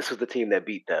 This was the team that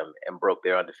beat them and broke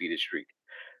their undefeated streak.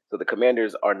 So the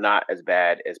Commanders are not as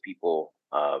bad as people,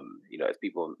 as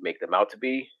people make them out to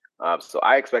be. So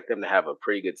I expect them to have a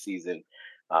pretty good season,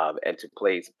 and to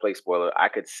play spoiler. I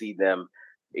could see them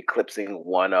eclipsing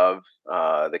one of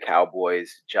the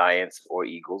Cowboys, Giants, or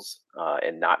Eagles,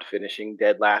 and not finishing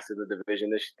dead last in the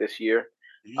division this year.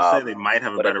 You say they might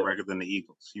have a better record than the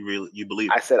Eagles. You believe?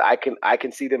 I said I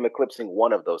can see them eclipsing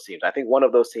one of those teams. I think one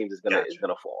of those teams is gonna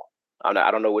fall.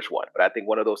 I don't know which one, but I think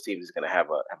one of those teams is going to have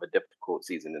a difficult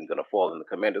season and going to fall, and the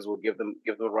Commanders will give them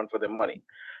a run for their money.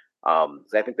 So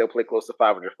I think they'll play close to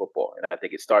 500 football, and I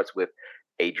think it starts with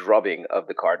a drubbing of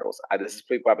the Cardinals. This is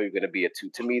probably going to be a 2.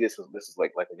 To me, this is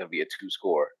likely going to be a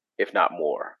 2-score, if not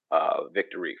more,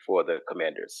 victory for the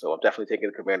Commanders. So I'm definitely taking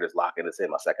the Commanders, locking this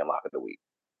in, my second lock of the week.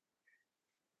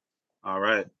 All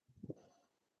right,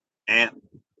 and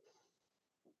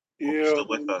you're still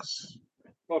with us.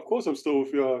 Of course, I'm still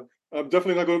with y'all. I'm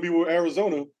definitely not going to be with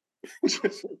Arizona.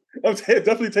 I'm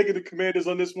definitely taking the Commanders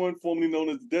on this one, formerly known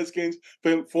as the Deadskins,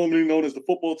 formerly known as the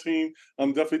football team.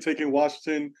 I'm definitely taking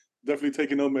Washington, definitely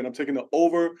taking them, and I'm taking the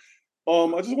over.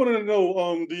 I just wanted to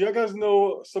know, do you guys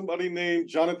know somebody named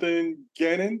Jonathan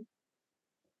Gannon?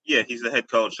 Yeah, he's the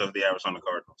head coach of the Arizona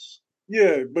Cardinals.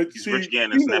 Yeah, but he's Rich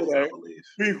Gannon's nephew, I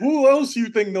believe. Who else you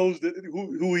think knows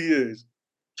who he is?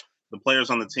 The players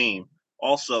on the team.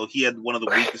 Also, he had one of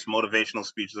the weakest motivational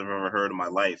speeches I've ever heard in my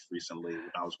life recently. When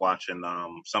I was watching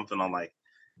something on like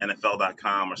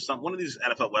NFL.com or one of these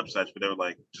NFL websites where they were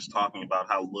like just talking about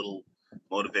how little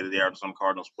motivated the Arizona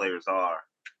Cardinals players are,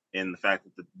 and the fact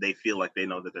that they feel like they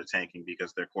know that they're tanking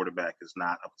because their quarterback is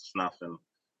not up to snuff. And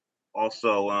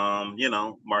also,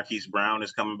 Marquise Brown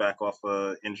is coming back off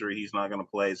an injury. He's not going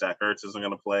to play. Zach Ertz isn't going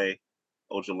to play.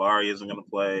 Ojulari isn't going to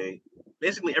play.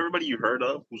 Basically, everybody you heard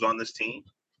of who's on this team,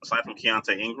 aside from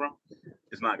Keontae Ingram,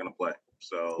 is not going to play.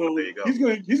 So there you go. He's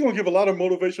going to give a lot of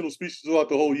motivational speeches throughout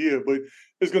the whole year, but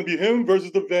it's going to be him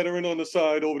versus the veteran on the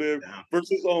side over there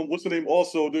versus what's the name?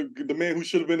 Also, the man who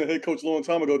should have been the head coach a long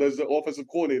time ago, that's the offensive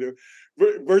coordinator,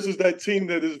 versus that team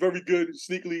that is very good,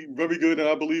 sneakily very good, and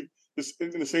I believe the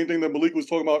same thing that Malik was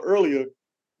talking about earlier,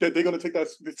 that they're going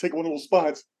to take one of those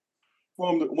spots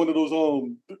from one of those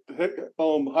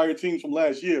higher teams from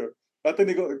last year. I think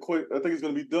they're going to quit. I think it's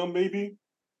going to be them maybe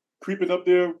creeping up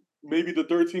there, maybe the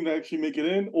third team to actually make it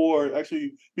in, or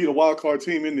actually be the wild card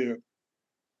team in there.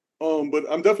 But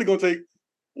I'm definitely going to take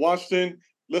Washington.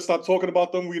 Let's stop talking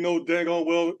about them. We know daggone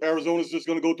well Arizona's just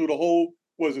going to go through the whole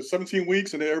 17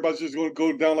 weeks, and then everybody's just going to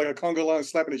go down like a conga line,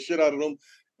 slapping the shit out of them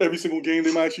every single game.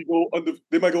 They might actually go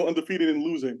undefeated and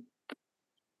losing.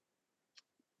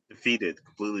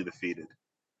 Completely defeated.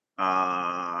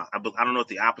 I don't know what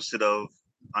the opposite of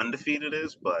undefeated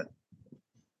is, but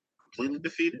completely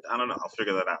defeated? I don't know. I'll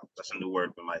figure that out. That's a new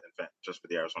word we might invent just for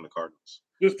the Arizona Cardinals.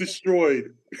 Just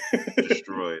destroyed.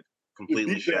 Destroyed.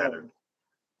 Completely shattered.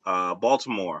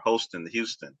 Baltimore hosting the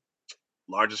Houston.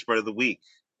 Largest spread of the week.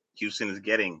 Houston is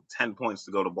getting 10 points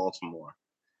to go to Baltimore.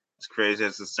 As crazy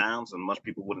as it sounds, and much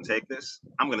people wouldn't take this,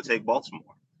 I'm going to take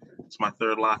Baltimore. It's my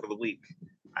third lock of the week.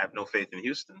 I have no faith in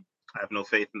Houston. I have no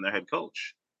faith in their head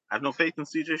coach. I have no faith in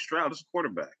C.J. Stroud as a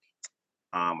quarterback.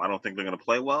 I don't think they're going to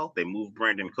play well. They moved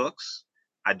Brandon Cooks.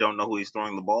 I don't know who he's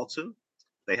throwing the ball to.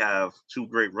 They have 2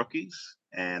 great rookies,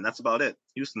 and that's about it.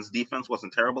 Houston's defense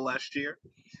wasn't terrible last year,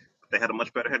 but they had a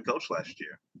much better head coach last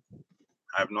year.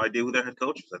 I have no idea who their head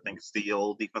coach is. I think it's the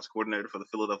old defense coordinator for the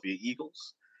Philadelphia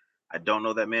Eagles. I don't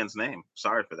know that man's name.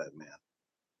 Sorry for that man.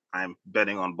 I'm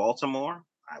betting on Baltimore.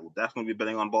 I will definitely be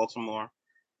betting on Baltimore.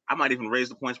 I might even raise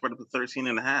the point spread up to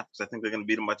 13.5 because I think they're going to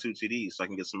beat them by 2 TDs, so I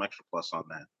can get some extra plus on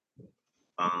that.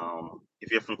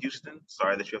 If you're from Houston,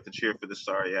 sorry that you have to cheer for this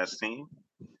sorry-ass team,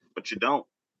 but you don't.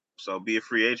 So be a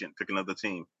free agent. Pick another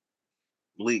team.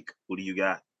 Bleak, who do you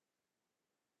got?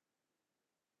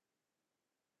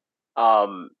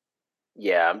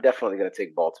 Yeah, I'm definitely going to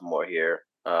take Baltimore here.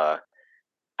 I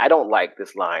don't like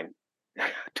this line.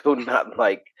 Do not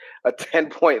like a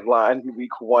 10-point line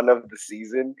week 1 of the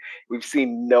season. We've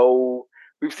seen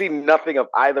nothing of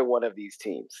either one of these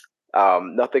teams.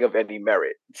 Nothing of any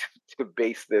merit to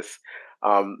base this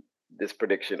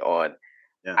prediction on.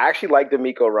 Yeah. I actually like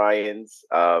D'Amico Ryans.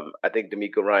 I think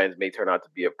D'Amico Ryans may turn out to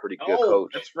be a pretty good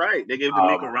coach. That's right. They gave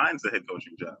D'Amico Ryans the head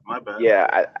coaching job. My bad.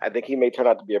 Yeah, I think he may turn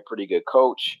out to be a pretty good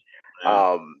coach.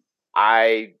 Yeah.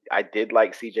 I did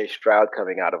like CJ Stroud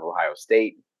coming out of Ohio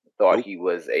State. Thought he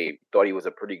was a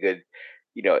pretty good,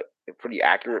 a pretty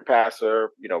accurate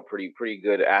passer. Pretty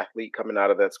good athlete coming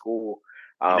out of that school.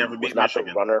 He never beat Was not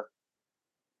Michigan. the runner.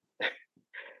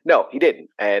 No, he didn't,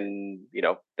 and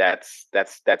that's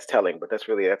telling. But that's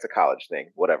a college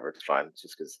thing. Whatever, it's fine. It's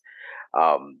just because,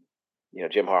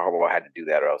 Jim Harbaugh had to do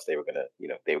that, or else they were gonna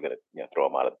throw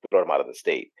him out of the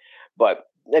state. But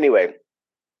anyway,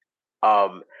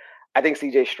 I think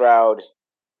CJ Stroud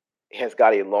has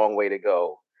got a long way to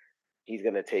go. He's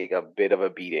gonna take a bit of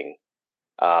a beating.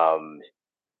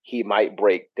 He might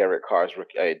break David Carr's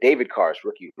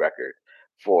rookie record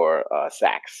for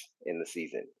sacks in the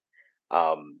season.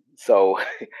 So,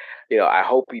 I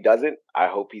hope he doesn't. I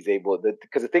hope he's able to,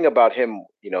 because the thing about him,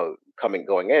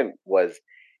 going in was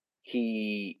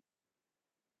he's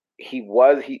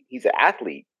an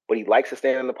athlete, but he likes to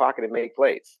stand in the pocket and make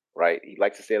plays, right? He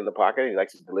likes to stand in the pocket and he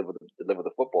likes to deliver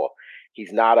the football.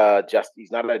 He's not a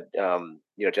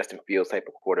Justin Fields type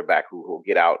of quarterback who will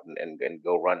get out and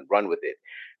go run with it.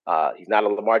 He's not a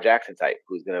Lamar Jackson type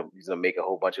who's gonna make a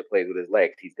whole bunch of plays with his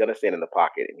legs. He's gonna stand in the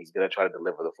pocket and he's gonna try to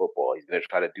deliver the football. He's gonna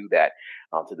try to do that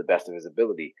to the best of his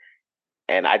ability.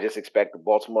 And I just expect the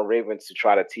Baltimore Ravens to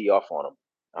try to tee off on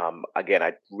him. Again,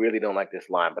 I really don't like this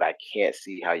line, but I can't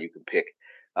see how you can pick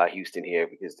Houston here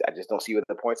because I just don't see where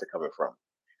the points are coming from.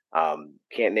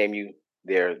 Can't name you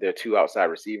their two outside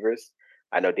receivers.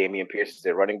 I know Damian Pierce is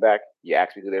their running back. You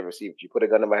ask me who their receivers. If you put a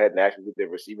gun in my head and ask me who their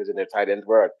receivers and their tight ends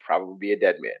were, I'd probably be a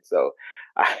dead man. So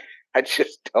I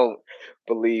just don't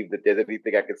believe that there's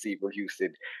anything I can see for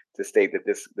Houston to state that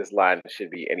this line should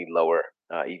be any lower,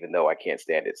 even though I can't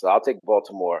stand it. So I'll take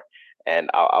Baltimore, and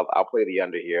I'll play the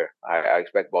under here. I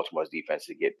expect Baltimore's defense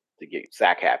to get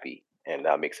sack happy and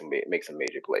make some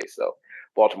major plays. So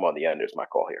Baltimore on the under is my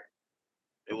call here.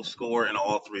 They will score in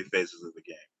all three phases of the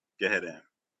game. Go ahead, Ann.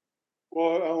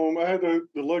 Well, I had the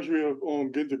luxury of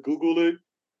getting to Google it.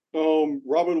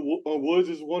 Robert Woods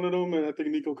is one of them, and I think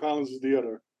Nico Collins is the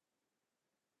other.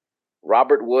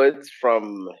 Robert Woods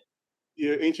from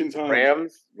ancient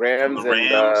times. Rams,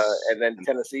 and then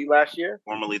Tennessee last year.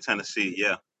 Formerly Tennessee,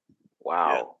 yeah.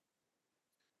 Wow.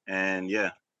 Yeah. And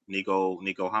Nico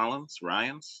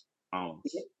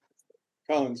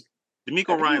Collins.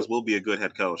 D'Amico Ryans will be a good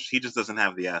head coach. He just doesn't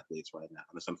have the athletes right now.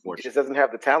 That's unfortunate. He just doesn't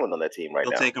have the talent on that team right now.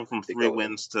 He'll take him from 3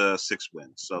 wins to 6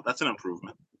 wins. So that's an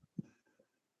improvement.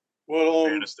 Well,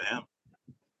 fairness to him.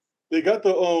 They got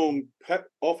the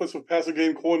offensive passing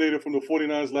game coordinator from the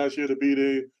 49ers last year to be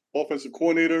the offensive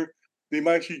coordinator. They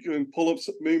might actually can pull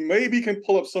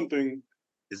up something.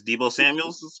 Is Deebo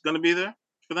Samuels going to be there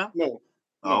for them? No.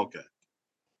 Oh, okay.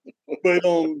 But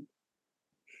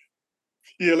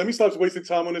let me stop wasting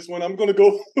time on this one. I'm going to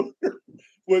go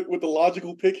with the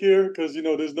logical pick here because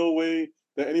there's no way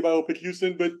that anybody will pick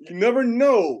Houston, but you never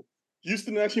know.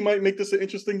 Houston actually might make this an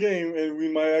interesting game, and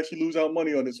we might actually lose out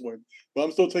money on this one. But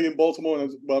I'm still taking Baltimore,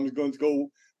 but I'm going to go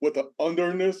with the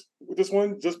under with this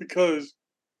one, just because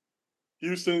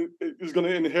Houston is going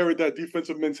to inherit that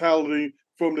defensive mentality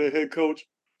from their head coach.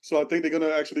 So I think they're going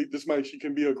to this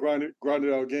can be a grounded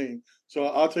out game. So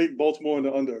I'll take Baltimore in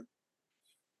the under.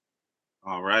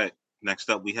 All right.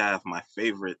 Next up, we have my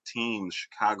favorite team,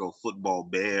 Chicago Football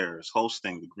Bears,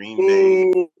 hosting the Green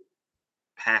Bay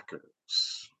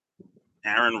Packers.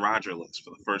 Aaron Rodgers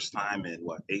for the first time in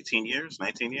 18 years,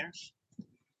 19 years?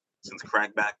 Since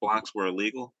crackback blocks were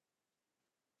illegal.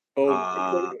 A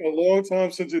long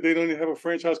time since they don't even have a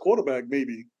franchise quarterback,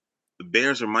 maybe. The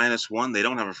Bears are -1. They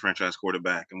don't have a franchise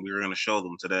quarterback, and we were going to show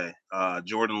them today.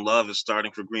 Jordan Love is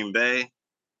starting for Green Bay.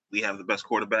 We have the best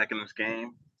quarterback in this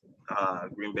game.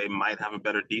 Green Bay might have a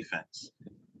better defense.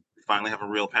 We finally have a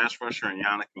real pass rusher in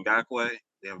Yannick Ngakoue.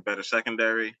 They have a better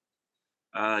secondary.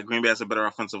 Green Bay has a better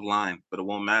offensive line, but it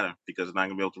won't matter because they're not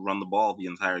going to be able to run the ball the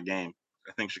entire game.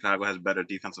 I think Chicago has a better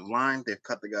defensive line. They've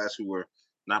cut the guys who were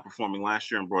not performing last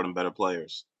year and brought in better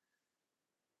players.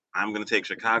 I'm going to take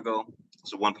Chicago.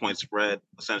 It's a 1-point spread.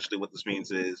 Essentially what this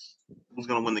means is who's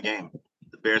going to win the game?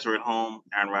 The Bears are at home.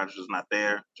 Aaron Rodgers is not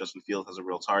there. Justin Fields has a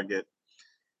real target.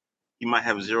 He might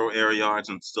have 0 air yards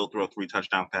and still throw 3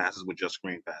 touchdown passes with just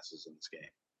screen passes in this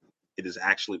game. It is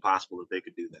actually possible that they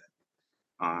could do that.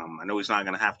 I know he's not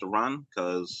going to have to run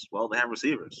because, they have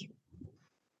receivers.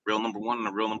 Real number 1 and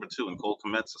a real number 2, and Cole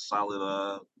Kmet's a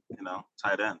solid,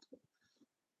 tight end.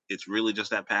 It's really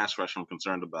just that pass rush I'm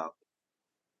concerned about.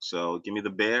 So give me the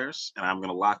Bears, and I'm going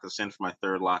to lock this in for my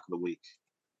third lock of the week.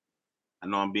 I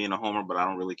know I'm being a homer, but I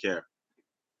don't really care.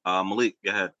 Malik,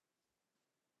 go ahead.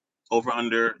 Over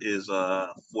under is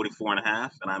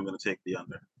 44.5, and I'm going to take the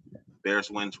under.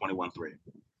 Bears win 21-3.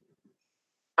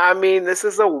 I mean, this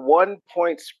is a 1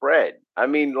 point spread. I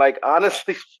mean, like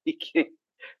honestly speaking,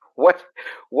 what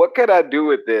what can I do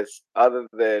with this other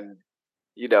than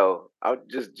I'll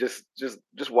just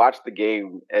watch the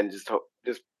game and just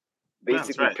Yeah, that's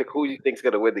basically right. pick who you think's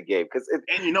going to win the game because And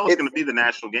you know it's going to be the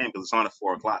national game because it's on at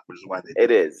 4:00, which is why they.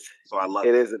 it is. So I love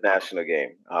It it. is a national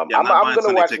game. Yeah, I'm not I'm buying going to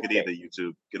Sunday watch this ticket game. either.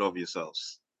 YouTube, get over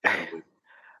yourselves. Definitely.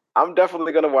 I'm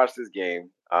definitely going to watch this game.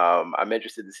 I'm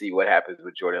interested to see what happens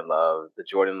with Jordan Love, the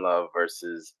Jordan Love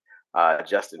versus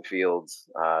Justin Fields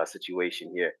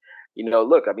situation here.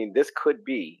 Look, I mean, this could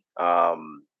be,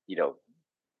 barring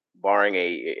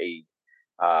anything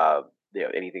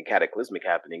cataclysmic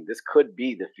happening, this could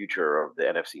be the future of the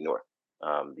NFC North.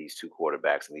 These two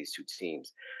quarterbacks and these two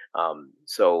teams.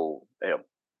 So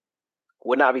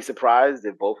would not be surprised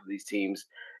if both of these teams,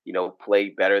 play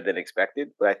better than expected.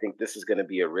 But I think this is going to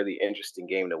be a really interesting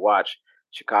game to watch.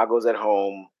 Chicago's at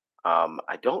home.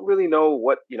 I don't really know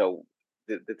what the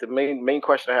main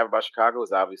question I have about Chicago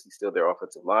is obviously still their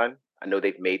offensive line. I know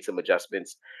they've made some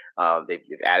adjustments. They've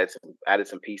added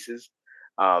some pieces,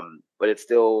 but it's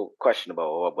still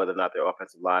questionable whether or not their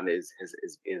offensive line has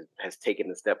taken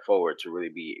a step forward to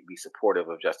really be supportive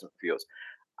of Justin Fields.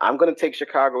 I'm going to take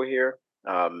Chicago here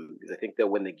because I think they'll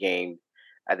win the game.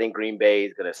 I think Green Bay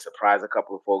is going to surprise a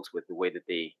couple of folks with the way that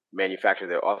they manufacture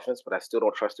their offense, but I still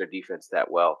don't trust their defense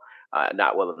that well,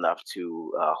 not well enough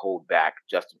to hold back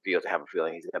Justin Fields. I have a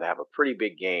feeling he's going to have a pretty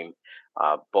big game,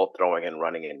 both throwing and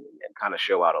running, and kind of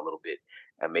show out a little bit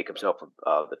and make himself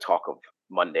the talk of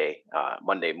Monday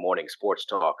morning sports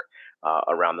talk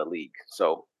around the league.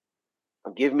 So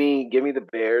give me the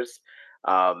Bears.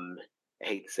 I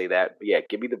hate to say that, but yeah,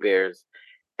 give me the Bears,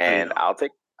 and I'll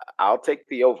take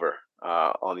the over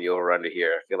on the over under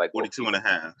here. I feel like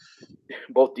 42.5.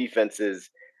 both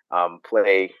defenses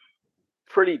play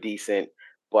pretty decent,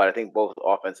 but I think both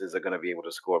offenses are going to be able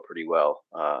to score pretty well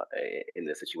in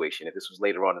this situation. If this was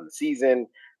later on in the season,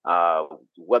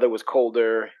 weather was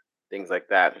colder, things like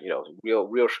that.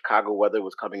 Real Chicago weather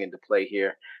was coming into play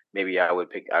here. Maybe I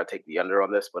would take the under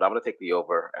on this, but I'm going to take the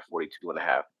over at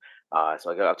 42.5.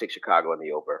 So I'll take Chicago on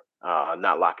the over.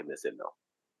 Not locking this in though,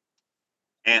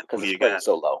 And because the spread is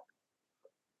so low.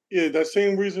 Yeah, that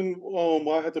same reason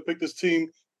why I had to pick this team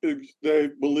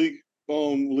that Malik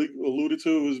alluded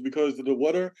to is because of the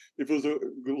weather. If it was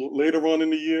later on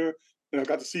in the year, and I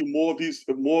got to see more of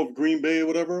Green Bay or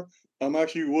whatever,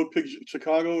 actually would pick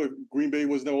Chicago if Green Bay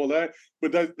wasn't all that.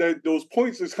 But that those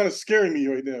points is kind of scaring me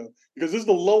right now because this is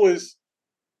the lowest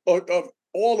of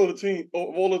all the teams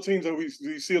that we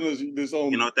see on this.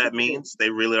 You know what that means? They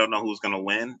really don't know who's going to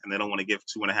win, and they don't want to give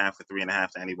 2.5 or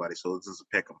 3.5 to anybody. So this is a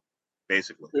pick 'em,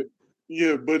 basically.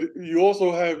 Yeah, but you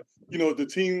also have the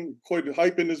team quite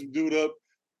hyping this dude up,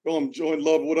 Jordan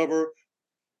Love, whatever.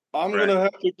 I'm gonna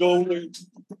have to go with.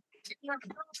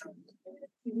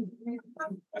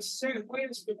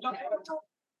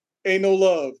 Ain't no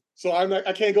love, so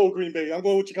I can't go with Green Bay. I'm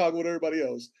going with Chicago with everybody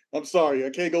else. I'm sorry, I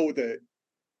can't go with that.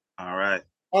 All right.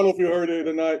 I don't know if you heard it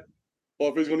or not,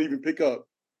 or if it's gonna even pick up.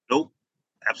 Nope,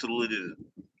 absolutely didn't.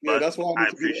 Yeah, that's why I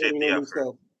appreciate the effort.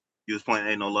 Stuff. He was playing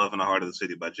 "Ain't No Love in the Heart of the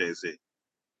City" by Jay-Z.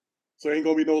 So ain't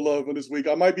gonna be no love in this week.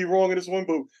 I might be wrong in this one,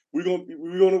 but we're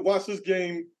gonna watch this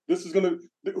game. This is gonna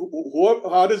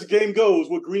how this game goes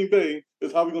with Green Bay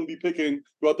is how we're gonna be picking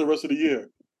throughout the rest of the year.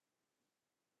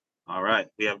 All right,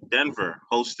 we have Denver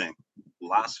hosting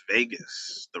Las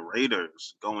Vegas. The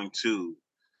Raiders going to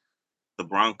the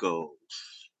Broncos.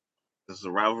 This is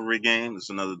a rivalry game. This is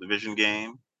another division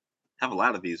game. Have a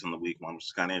lot of these in the week one, which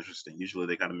is kind of interesting. Usually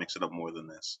they kind of mix it up more than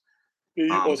this.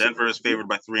 Denver is favored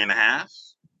by 3.5.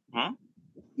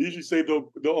 Usually save the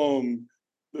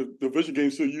division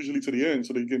games usually to the end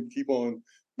so they can keep on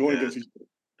going against each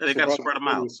other. They got to spread them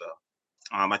out. So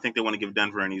I think they want to give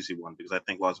Denver an easy one because I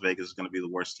think Las Vegas is going to be the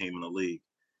worst team in the league.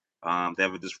 They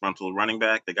have a disgruntled running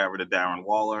back. They got rid of Darren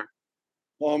Waller.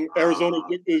 Arizona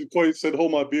quite said,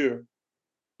 "Hold my beer."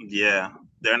 Yeah,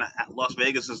 they're not. Las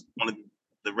Vegas is one of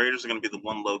the Raiders are going to be the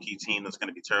one low key team that's going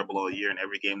to be terrible all year, and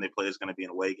every game they play is going to be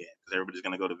an away game because everybody's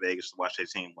going to go to Vegas to watch their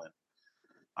team win.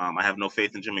 I have no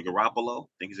faith in Jimmy Garoppolo. I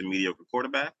think he's a mediocre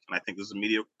quarterback, and I think this is a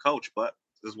mediocre coach. But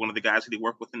this is one of the guys that he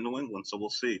worked with in New England, so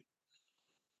we'll see.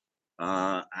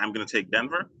 I'm going to take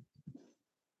Denver,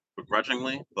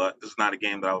 begrudgingly, but this is not a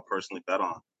game that I would personally bet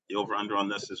on. The over/under on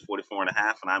this is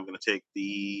 44.5, and I'm going to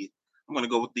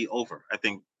go with the over. I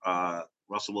think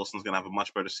Russell Wilson's going to have a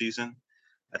much better season.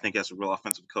 I think as a real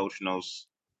offensive coach knows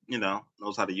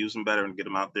how to use him better and get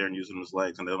him out there and use him his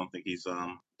legs, and I don't think he's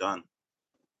done.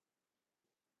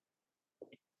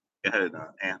 Go ahead,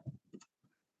 Ann.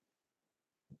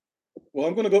 Well,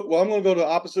 I'm gonna go the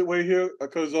opposite way here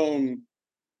because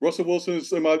Russell Wilson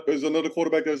is another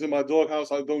quarterback that's in my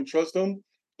doghouse. I don't trust him.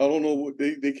 I don't know.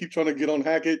 They keep trying to get on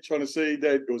Hackett, trying to say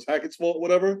that it was Hackett's fault,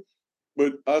 whatever.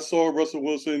 But I saw Russell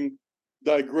Wilson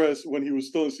digress when he was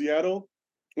still in Seattle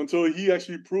until he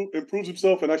actually improves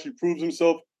himself and actually proves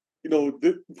himself.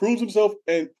 Proves himself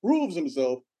and proves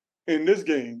himself in this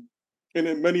game and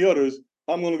in many others.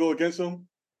 I'm going to go against him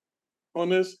on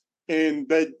this, and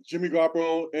that Jimmy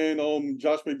Garoppolo and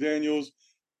Josh McDaniels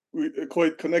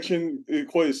quite connection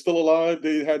quite is still alive.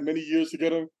 They had many years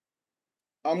together.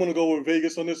 I'm going to go with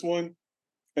Vegas on this one,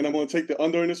 and I'm going to take the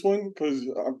under in this one because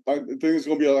I think it's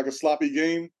going to be like a sloppy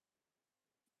game.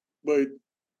 But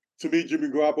to me, Jimmy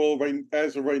Garoppolo,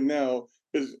 as of right now,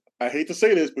 is, I hate to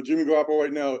say this, but Jimmy Garoppolo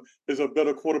right now is a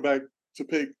better quarterback to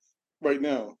pick right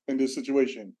now in this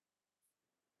situation.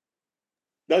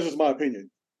 That's just my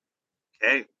opinion.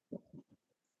 Okay.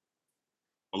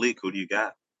 Malik, who do you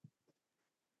got?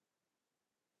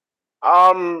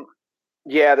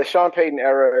 Yeah, the Sean Payton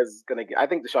era is gonna. I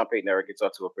think the Sean Payton era gets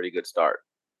off to a pretty good start.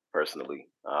 Personally,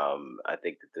 I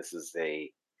think that this is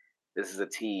a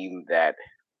team that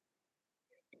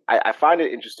I find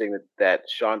it interesting that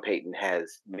Sean Payton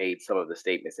has made some of the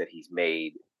statements that he's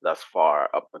made thus far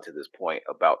up until this point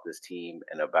about this team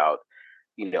and about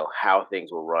how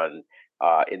things will run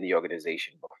in the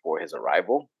organization before his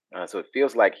arrival. So it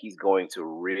feels like he's going to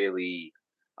really,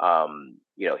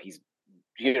 he's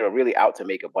really out to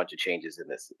make a bunch of changes in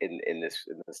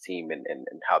this team and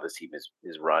how this team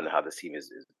is run, how this team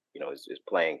is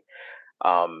playing.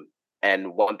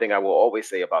 And one thing I will always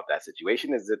say about that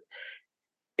situation is that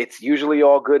it's usually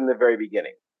all good in the very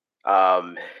beginning.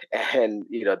 And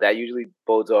that usually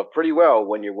bodes off pretty well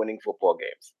when you're winning football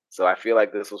games. So I feel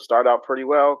like this will start out pretty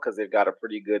well because they've got a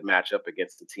pretty good matchup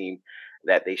against a team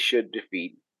that they should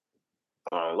defeat.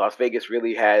 Las Vegas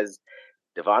really has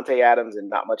Devontae Adams and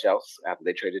not much else after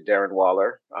they traded Darren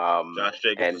Waller. Josh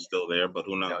Jacobs is still there, but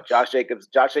who knows? Josh Jacobs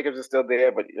is still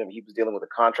there, but he was dealing with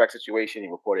a contract situation. He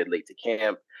reported late to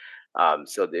camp.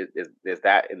 So there's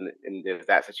that and there's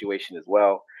that situation as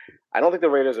well. I don't think the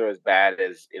Raiders are as bad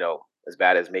as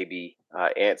maybe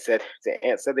Ant said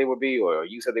they would be, or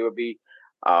you said they would be.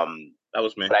 That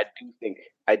was me. But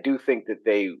I do think that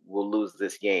they will lose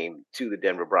this game to the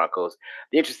Denver Broncos.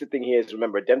 The interesting thing here is,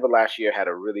 remember, Denver last year had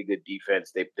a really good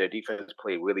defense. Their defense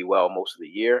played really well most of the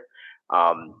year.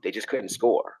 They just couldn't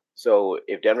score. So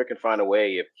if Denver can find a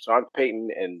way, if Sean Payton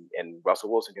and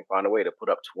Russell Wilson can find a way to put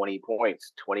up 20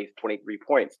 points, 23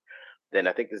 points, then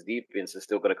I think this defense is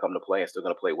still going to come to play and still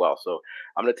going to play well. So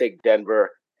I'm going to take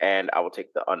Denver, and I will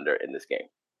take the under in this game.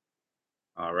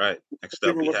 All right. Next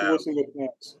up, we have... Wilson a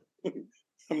pass.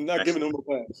 I'm not giving him a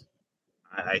pass.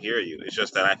 I hear you. It's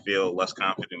just that I feel less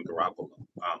confident in Garoppolo.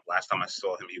 Last time I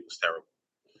saw him, he was terrible.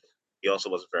 He also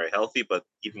wasn't very healthy, but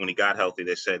even when he got healthy,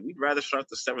 they said, we'd rather start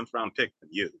the 7th-round pick than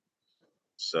you.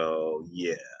 So,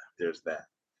 yeah, there's that.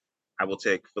 I will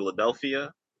take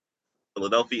Philadelphia.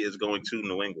 Philadelphia is going to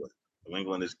New England. New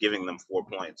England is giving them 4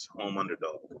 points, home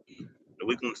underdog.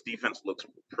 New England's defense looks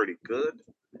pretty good.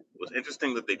 It was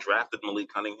interesting that they drafted Malik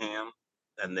Cunningham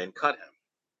and then cut him.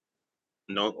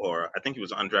 I think he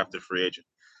was an undrafted free agent.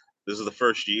 This is the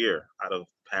first year out of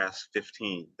past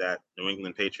 15 that New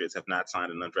England Patriots have not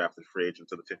signed an undrafted free agent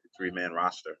to the 53-man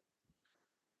roster.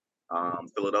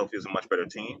 Philadelphia is a much better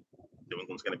team. New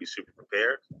England's going to be super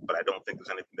prepared, but I don't think there's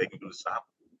anything they can do to stop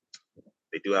them.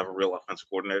 They do have a real offensive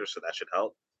coordinator, so that should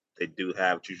help. They do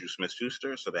have Juju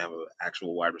Smith-Schuster, so they have an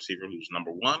actual wide receiver who's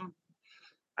number 1.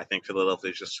 I think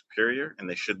Philadelphia is just superior, and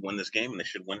they should win this game, and they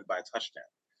should win it by a touchdown.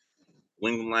 New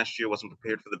England last year wasn't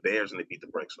prepared for the Bears, and they beat the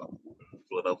brakes off them.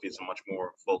 Philadelphia is a much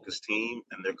more focused team,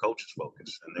 and their coach is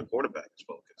focused, and their quarterback is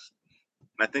focused.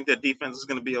 And I think their defense is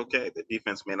going to be okay. Their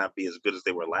defense may not be as good as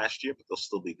they were last year, but they'll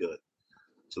still be good.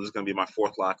 So this is going to be my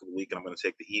 4th lock of the week, and I'm going to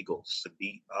take the Eagles to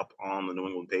beat up on the New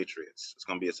England Patriots. It's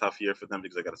going to be a tough year for them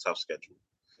because they got a tough schedule.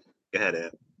 Go ahead,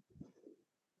 Ed.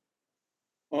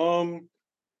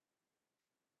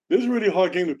 This is a really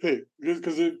hard game to pick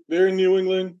because they're in New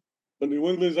England, but New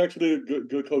England is actually a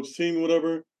good coach team or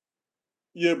whatever.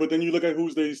 Yeah, but then you look at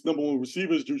who's their number 1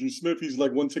 receivers, Juju Smith. He's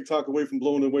like one TikTok away from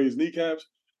blowing away his kneecaps.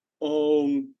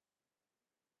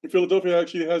 Philadelphia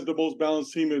actually has the most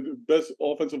balanced team and the best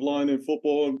offensive line in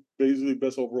football, basically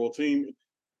best overall team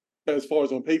as far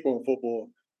as on paper in football.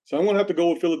 So I'm going to have to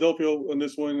go with Philadelphia on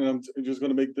this one, and I'm just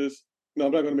going to make this. No,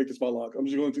 I'm not going to make this my lock. I'm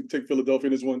just going to take Philadelphia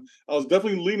in this one. I was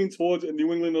definitely leaning towards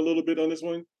New England a little bit on this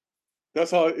one.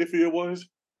 That's how iffy it was.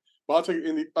 But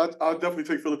I'll definitely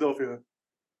take Philadelphia.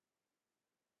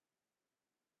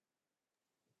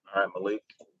 All right, Malik,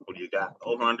 What do you got?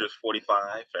 Over under is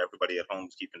 45. For everybody at home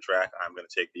who's keeping track, I'm going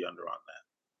to take the under on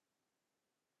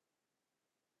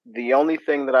that. The only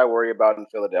thing that I worry about in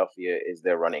Philadelphia is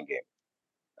their running game.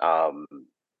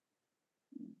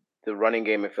 The running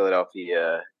game in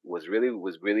Philadelphia was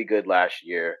really good last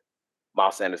year.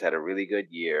 Miles Sanders had a really good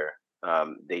year.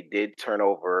 They did turn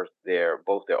over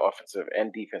both their offensive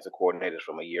and defensive coordinators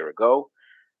from a year ago.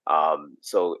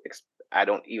 Although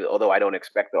I don't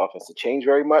expect the offense to change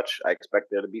very much, I expect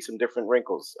there to be some different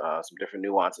wrinkles, some different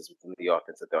nuances within the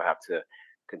offense that they'll have to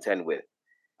contend with.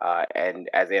 And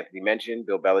as Anthony mentioned,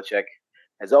 Bill Belichick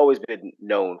has always been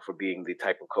known for being the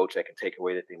type of coach that can take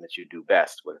away the thing that you do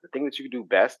best. But the thing that you do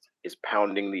best is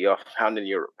pounding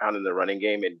the running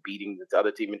game and beating the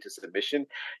other team into submission.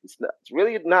 It's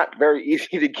really not very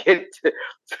easy to get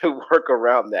to work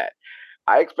around that.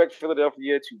 I expect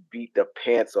Philadelphia to beat the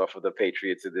pants off of the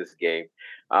Patriots in this game,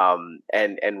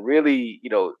 and really,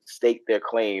 stake their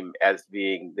claim as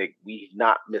being that we've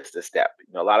not missed a step.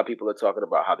 A lot of people are talking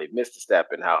about how they've missed a step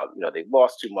and how they've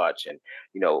lost too much, and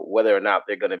whether or not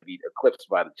they're going to be eclipsed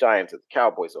by the Giants or the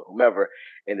Cowboys or whomever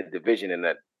in the division, and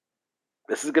that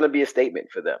this is going to be a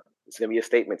statement for them. It's going to be a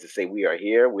statement to say we are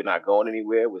here. We're not going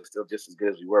anywhere. We're still just as good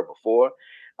as we were before.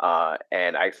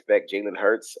 And I expect Jalen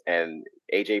Hurts and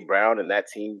AJ Brown and that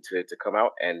team to come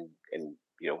out and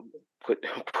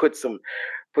put some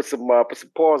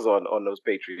paws on those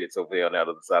Patriots over there on the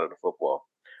other side of the football.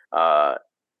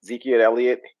 Ezekiel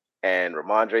Elliott and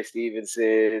Ramondre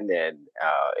Stevenson and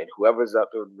whoever's up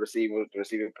the receiving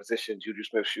position, Juju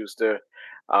Smith-Schuster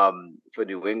for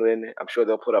New England. I'm sure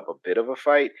they'll put up a bit of a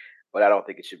fight, but I don't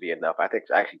think it should be enough. I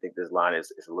actually think this line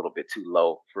is a little bit too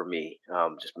low for me.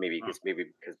 Just maybe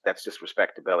because that's just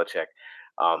respect to Belichick.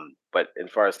 But as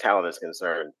far as talent is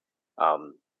concerned, I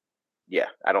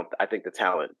think the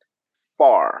talent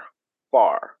far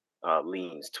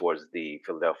leans towards the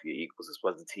Philadelphia Eagles. This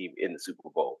was the team in the Super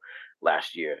Bowl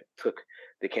last year. Took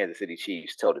the Kansas City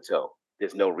Chiefs toe to toe.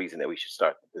 There's no reason that we should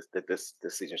start this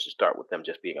season should start with them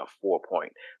just being a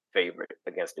 4-point favorite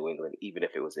against New England, even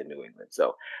if it was in New England.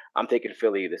 So I'm taking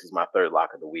Philly. This is my third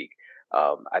lock of the week.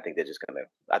 I think they're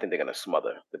gonna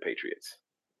smother the Patriots.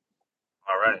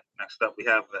 All right. Next up, we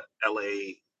have the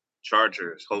LA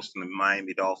Chargers hosting the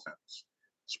Miami Dolphins.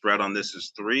 Spread on this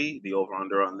is 3. The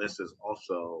over-under on this is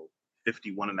also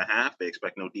 51.5. They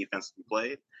expect no defense to be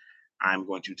played. I'm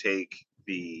going to take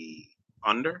the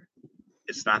under.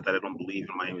 It's not that I don't believe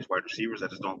in Miami's wide receivers. I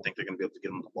just don't think they're going to be able to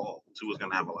get them the ball. Tua's going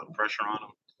to have a lot of pressure on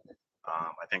them.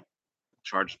 I think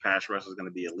Chargers pass rush is going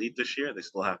to be elite this year. They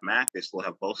still have Mack. They still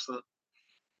have Bosa.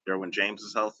 Derwin James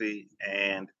is healthy.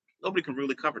 And nobody can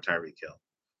really cover Tyreek Hill.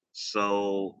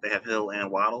 So they have Hill and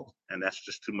Waddle, and that's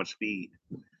just too much speed.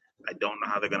 I don't know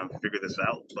how they're going to figure this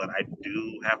out, but I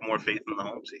do have more faith in the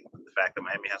home team. The fact that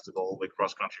Miami has to go all the way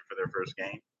cross country for their first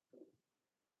game,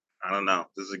 I don't know.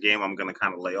 This is a game I'm going to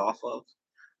kind of lay off of.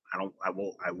 I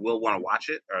will want to watch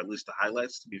it, or at least the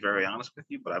highlights, to be very honest with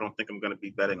you, but I don't think I'm going to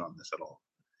be betting on this at all.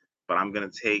 But I'm going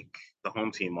to take the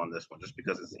home team on this one just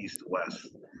because it's east to west.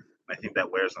 I think that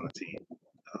wears on the team.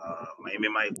 Miami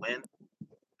might win.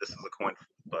 This is a coin flip,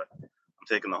 but I'm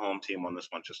taking the home team on this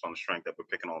one just on the strength that we're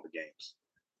picking all the games.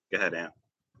 Go ahead, Ant.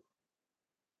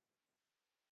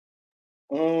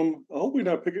 I hope we're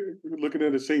not looking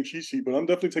at the same cheat sheet, but I'm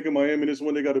definitely taking Miami. This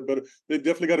one, they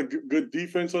definitely got a good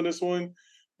defense on this one,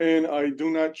 and I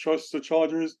do not trust the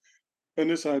Chargers. And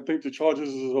this, I think the Chargers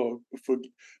is for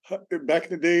back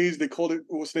in the days they called it,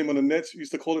 what's the name on the Nets?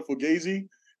 Used to call it Fugazi.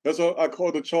 That's what I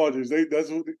call the Chargers.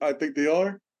 That's what I think they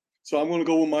are. So I'm going to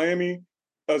go with Miami.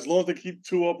 As long as they keep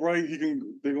two upright,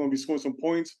 they're going to be scoring some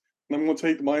points. And I'm going to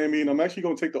take Miami, and I'm actually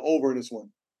going to take the over in this one.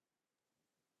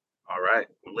 All right,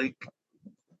 Malik.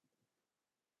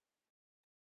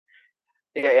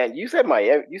 Yeah, and you said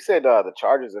Miami. You said the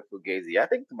Chargers are Fugazi. I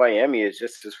think Miami is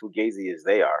just as Fugazi as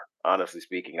they are. Honestly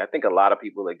speaking, I think a lot of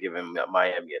people are giving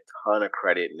Miami a ton of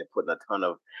credit and they're putting a ton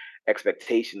of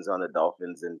expectations on the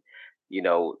Dolphins. And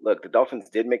look, the Dolphins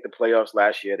did make the playoffs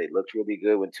last year. They looked really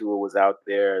good when Tua was out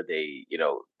there. They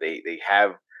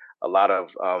have a lot of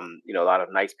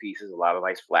nice pieces, a lot of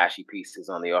nice flashy pieces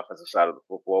on the offensive side of the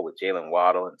football with Jalen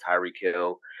Waddle and Tyreek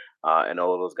Hill and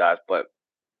all of those guys. But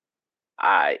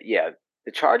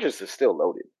the Chargers are still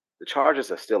loaded. The Chargers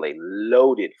are still a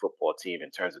loaded football team in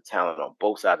terms of talent on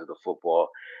both sides of the football.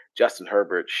 Justin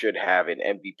Herbert should have an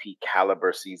MVP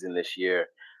caliber season this year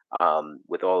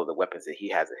with all of the weapons that he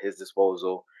has at his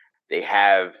disposal. They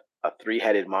have a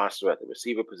 3-headed monster at the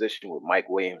receiver position with Mike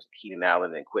Williams, Keenan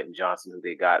Allen, and Quentin Johnson, who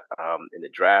they got in the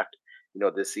draft.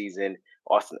 This season,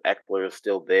 Austin Eckler is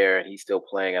still there, and he's still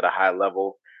playing at a high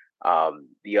level.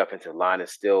 The offensive line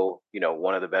is still,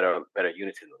 one of the better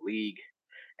units in the league.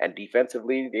 And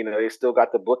defensively, they still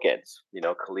got the bookends,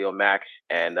 Khalil Mack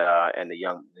and the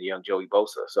young Joey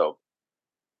Bosa. So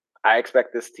I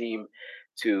expect this team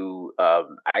to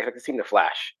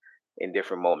flash in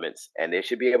different moments, and they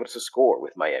should be able to score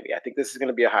with Miami. I think this is going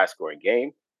to be a high scoring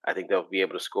game. I think they'll be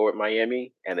able to score at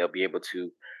Miami, and they'll be able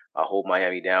to hold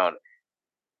Miami down.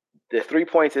 The 3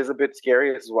 points is a bit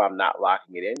scary. This is why I'm not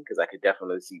locking it in, because I could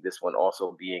definitely see this one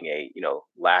also being a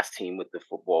last team with the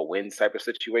football wins type of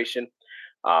situation.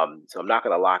 So I'm not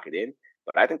going to lock it in,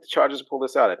 but I think the Chargers pull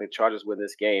this out. I think Chargers win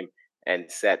this game and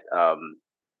set up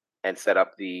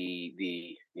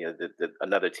the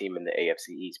another team in the AFC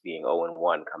East being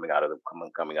 0-1 coming out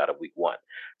of week 1.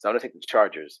 So I'm going to take the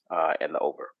Chargers and the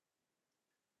over.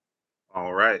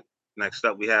 All right. Next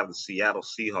up, we have the Seattle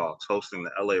Seahawks hosting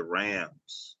the LA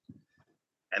Rams.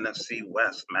 NFC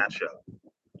West matchup.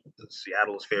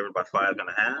 Seattle is favored by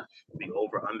 5.5. The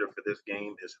over-under for this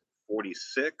game is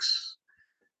 46.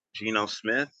 Geno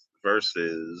Smith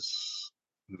versus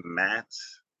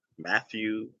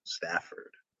Matthew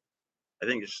Stafford. I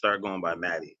think you should start going by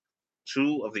Matty.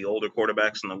 Two of the older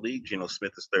quarterbacks in the league. Geno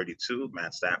Smith is 32.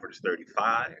 Matt Stafford is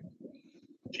 35.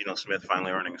 Geno Smith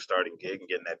finally earning a starting gig and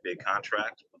getting that big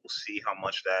contract. We'll see how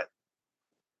much that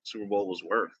Super Bowl was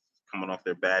worth coming off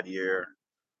their bad year,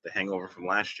 the hangover from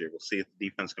last year. We'll see if the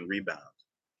defense can rebound.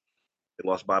 They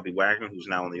lost Bobby Wagner, who's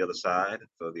now on the other side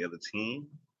for the other team.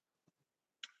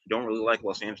 Don't really like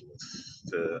Los Angeles.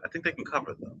 I think they can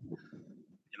cover, though.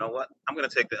 You know what? I'm going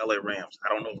to take the LA Rams. I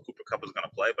don't know if Cooper Kupp is going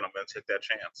to play, but I'm going to take that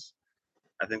chance.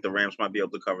 I think the Rams might be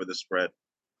able to cover this spread.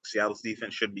 Seattle's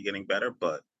defense should be getting better,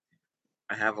 but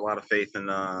I have a lot of faith in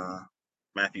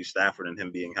Matthew Stafford and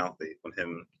him being healthy.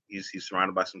 He's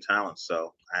surrounded by some talent,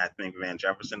 so I think Van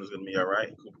Jefferson is going to be all right.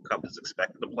 Cooper Kupp is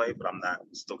expected to play, but I'm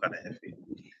still kind of iffy.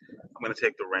 I'm going to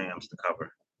take the Rams to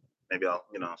cover. Maybe I'll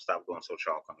stop going so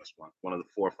chalk on this one. One of the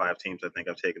 4 or 5 teams I think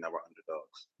I've taken that were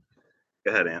underdogs.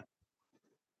 Go ahead, Ann.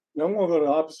 Now I'm going to go the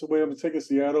opposite way. I'm taking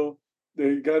Seattle.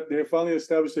 They finally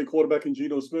established their quarterback in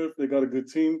Geno Smith. They got a good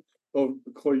team of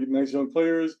nice young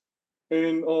players,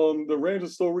 and the Rams are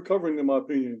still recovering, in my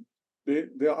opinion. I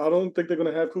don't think they're going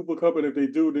to have Cooper Kupp, and if they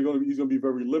do, he's going to be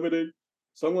very limited.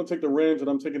 So I'm going to take the Rams, and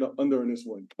I'm taking the under in this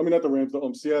one. I mean, not the Rams, the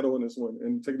Seattle in this one,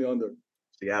 and taking the under.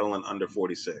 Seattle and under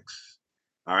 46.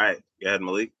 All right, go ahead,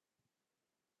 Malik.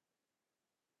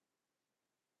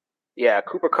 Yeah,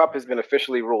 Cooper Kupp has been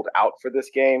officially ruled out for this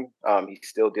game. He's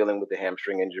still dealing with the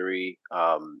hamstring injury.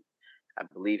 I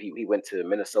believe he went to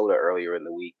Minnesota earlier in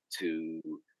the week to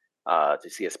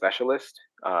see a specialist.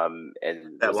 And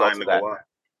that line to go up.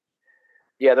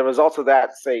 Yeah, the results of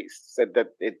that said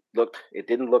that it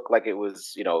didn't look like it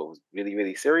was really,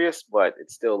 really serious, but it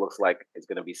still looks like it's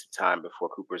going to be some time before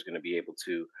Cooper's going to be able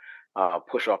to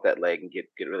push off that leg and get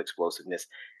real explosiveness.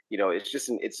 It's just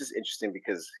interesting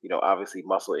because obviously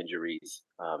muscle injuries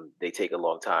they take a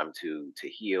long time to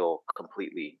heal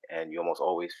completely, and you almost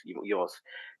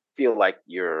feel like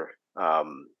you're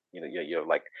you're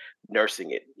like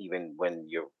nursing it even when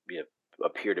you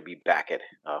appear to be back at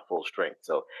full strength.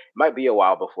 So it might be a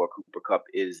while before Cooper Kupp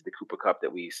is the Cooper Kupp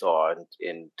that we saw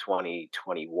in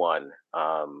 2021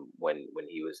 when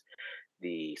he was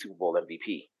the Super Bowl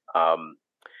MVP.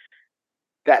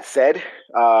 That said,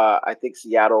 I think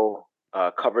Seattle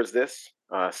covers this.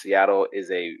 Seattle is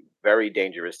a very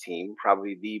dangerous team,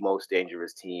 probably the most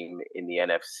dangerous team in the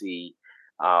NFC,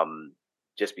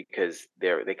 just because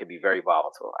they could be very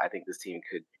volatile. I think this team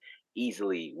could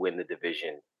easily win the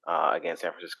division against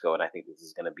San Francisco, and I think this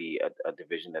is going to be a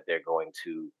division that they're going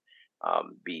to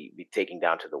be taking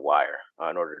down to the wire.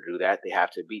 In order to do that, they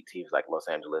have to beat teams like Los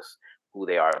Angeles, who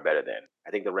they are better than. I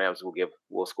think the Rams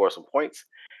will score some points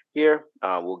here.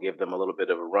 We'll give them a little bit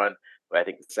of a run, but I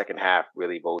think the second half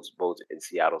really bodes in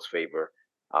Seattle's favor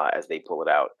as they pull it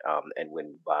out and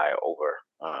win by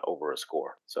over a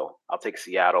score. So I'll take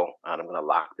Seattle, and I'm going to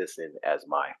lock this in as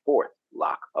my 4th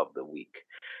lock of the week.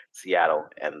 Seattle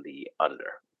and the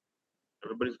under.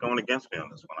 Everybody's going against me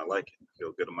on this one. I like it. I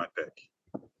feel good in my pick.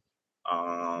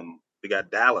 We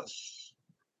got Dallas.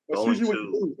 That's usually when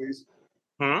you lose.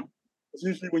 That's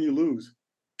usually when you lose.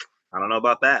 I don't know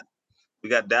about that. We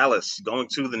got Dallas going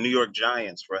to the New York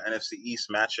Giants for an NFC East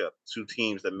matchup. 2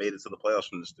 teams that made it to the playoffs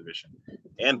from this division.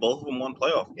 And both of them won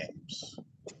playoff games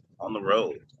on the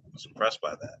road. I was impressed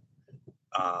by that.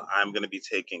 I'm going to be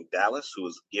taking Dallas, who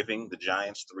is giving the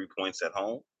Giants 3 points at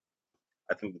home.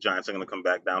 I think the Giants are going to come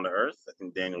back down to earth. I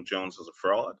think Daniel Jones is a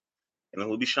fraud, and it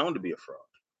will be shown to be a fraud.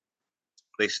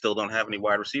 They still don't have any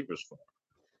wide receivers for him.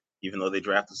 Even though they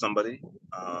drafted somebody,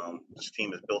 this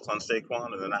team is built on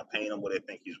Saquon, and they're not paying him what they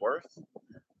think he's worth.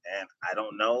 And I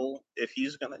don't know if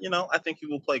he's gonna. I think he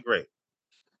will play great.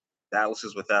 Dallas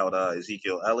is without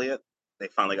Ezekiel Elliott. They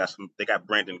finally got some. They got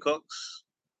Brandon Cooks.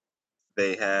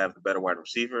 They have the better wide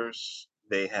receivers.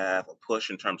 They have a push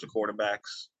in terms of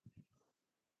quarterbacks.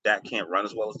 Dak can't run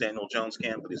as well as Daniel Jones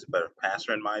can, but he's a better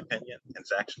passer in my opinion, and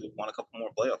has actually won a couple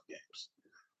more playoff games.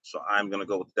 So I'm going to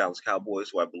go with the Dallas Cowboys,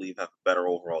 who I believe have a better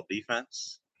overall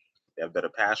defense. They have better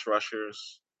pass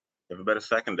rushers. They have a better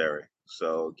secondary.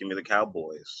 So give me the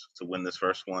Cowboys to win this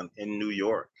first one in New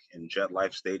York in Jet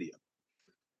Life Stadium.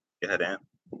 Go ahead, Ant.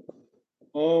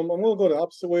 I'm gonna go the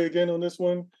opposite way again on this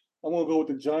one. I'm gonna go with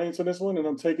the Giants on this one, and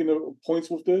I'm taking the points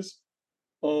with this.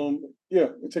 Yeah,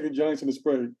 I'm taking Giants in the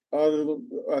spread.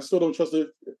 I still don't trust it.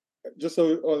 Just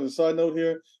so on a side note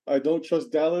here, I don't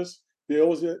trust Dallas. They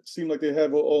always seem like they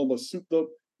have a souped up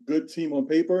good team on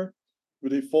paper,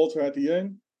 but they falter at the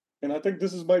end. And I think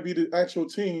might be the actual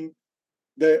team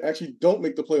that actually don't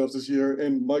make the playoffs this year,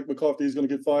 and Mike McCarthy is going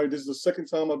to get fired. This is the second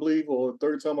time, I believe, or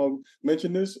third time I've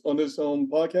mentioned this on this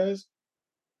podcast.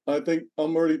 I think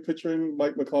I'm already picturing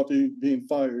Mike McCarthy being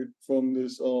fired from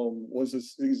this once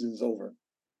this season is over.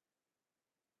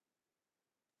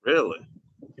 Really?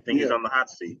 You think he's Yeah. on the hot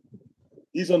seat?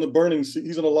 He's on the burning seat.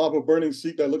 He's on a lava burning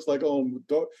seat that looks like Anakin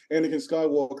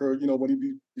Skywalker,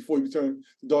 before he turned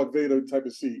Darth Vader type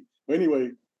of seat. But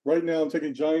anyway, right now I'm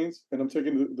taking Giants and I'm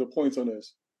taking the points on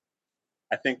this.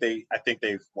 I think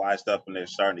they've wised up and they're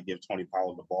starting to give Tony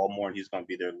Pollard the ball more, and he's going to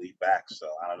be their lead back. So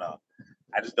I don't know.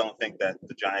 I just don't think that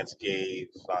the Giants gave.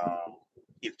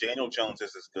 If Daniel Jones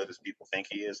is as good as people think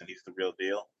he is, and he's the real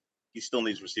deal, he still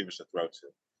needs receivers to throw to.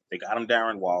 They got him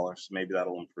Darren Waller, so maybe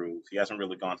that'll improve. He hasn't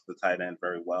really gone to the tight end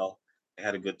very well. They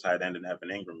had a good tight end in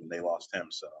Evan Ingram, and they lost him.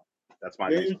 So that's my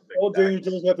reason. All Daniel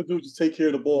Jones has to do is just take care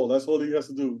of the ball. That's all he has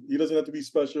to do. He doesn't have to be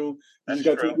special. He just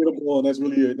got to take care of the ball, and that's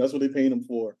really it. That's what they're paying him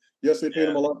for. Yes, they're paying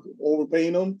him a lot,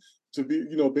 overpaying him to be,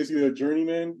 basically a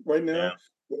journeyman right now,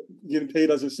 getting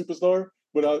paid as a superstar.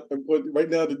 But right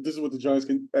now, this is what the Giants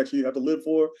can actually have to live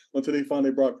for until they find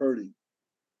their Brock Purdy.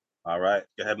 All right.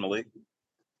 Go ahead, Malik.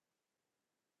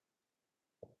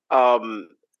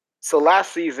 So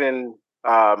last season,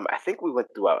 I think we went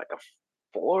through like a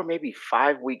 4, maybe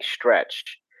 5 week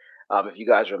stretch, if you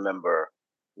guys remember,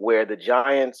 where the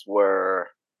Giants were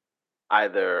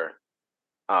either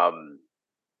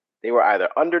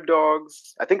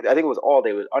underdogs. I think it was all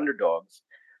they were underdogs,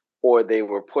 or they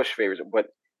were push favorites, but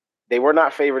they were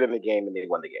not favored in the game and they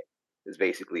won the game. Is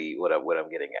basically what I'm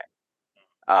getting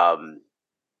at.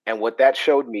 And what that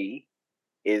showed me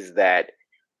is that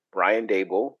Brian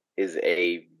Daboll is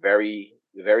a very,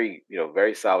 very,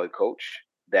 very solid coach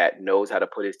that knows how to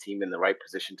put his team in the right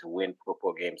position to win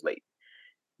football games late.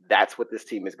 That's what this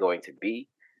team is going to be.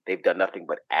 They've done nothing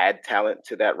but add talent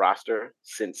to that roster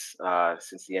since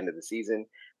the end of the season.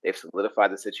 They've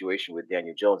solidified the situation with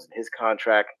Daniel Jones and his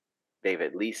contract. They've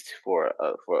at least for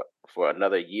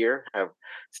another year have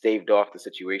staved off the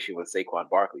situation with Saquon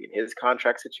Barkley and his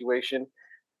contract situation.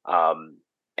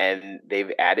 And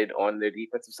they've added on their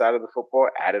defensive side of the football,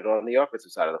 added on the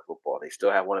offensive side of the football. They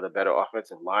still have one of the better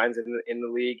offensive lines in the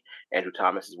league. Andrew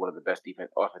Thomas is one of the best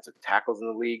offensive tackles in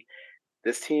the league.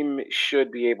 This team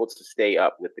should be able to stay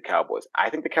up with the Cowboys. I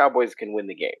think the Cowboys can win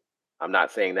the game. I'm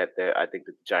not saying that I think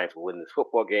that the Giants will win this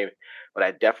football game, but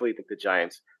I definitely think the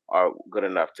Giants are good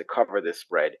enough to cover this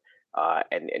spread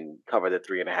and cover the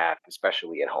 3.5,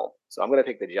 especially at home. So I'm going to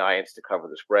take the Giants to cover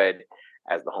the spread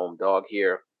as the home dog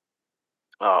here.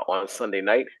 On Sunday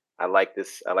night, I like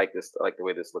this. I like the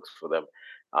way this looks for them,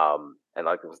 and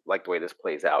like the way this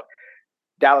plays out.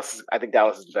 I think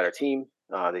Dallas is a better team.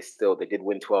 They did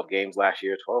win 12 games last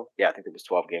year. 12, yeah, I think it was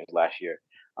 12 games last year,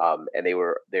 and they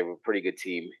were a pretty good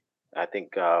team. I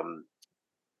think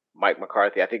Mike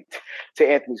McCarthy. I think to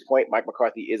Anthony's point, Mike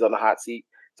McCarthy is on the hot seat.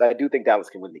 So I do think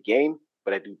Dallas can win the game,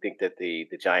 but I do think that the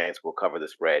Giants will cover the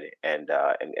spread and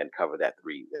cover that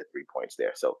 3 points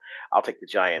there. So I'll take the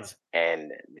Giants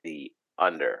and the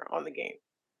under on the game.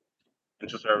 And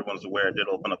just so everyone's aware, it did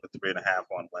open up at 3.5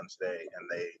 on Wednesday, and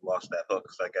they lost that hook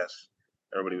because I guess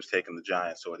everybody was taking the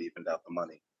Giants, so it evened out the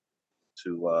money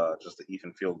to just an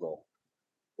even field goal.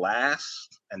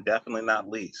 Last and definitely not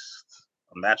least,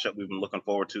 a matchup we've been looking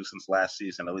forward to since last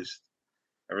season, at least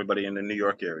everybody in the New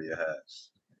York area has.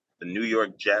 The New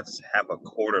York Jets have a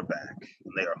quarterback,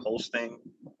 and they are hosting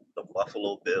the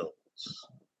Buffalo Bills.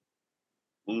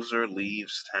 Loser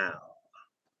leaves town.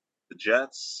 The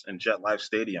Jets and Jet Life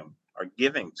Stadium are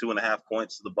giving 2.5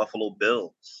 points to the Buffalo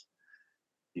Bills.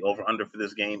 The over-under for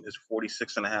this game is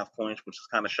 46.5 points, which is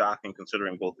kind of shocking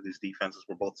considering both of these defenses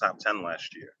were both top 10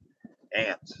 last year.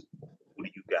 And who do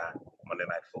you got? Monday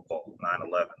Night Football,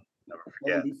 9/11. Never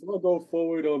Yeah. Before I go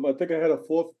forward, I think I had a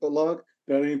fourth lock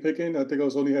that I ain't picking. I think I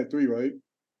was only had 3, right?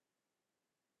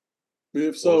 If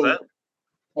What was so, that?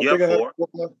 I You think have I had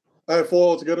 4? I had 4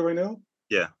 altogether right now.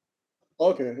 Yeah.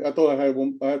 Okay, I thought I had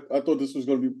one. I thought this was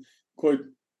going to be quite.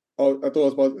 I thought I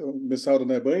was about to miss out on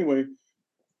that, but anyway,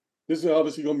 this is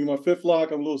obviously going to be my 5th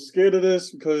lock. I'm a little scared of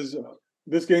this because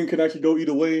this game can actually go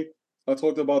either way. I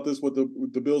talked about this with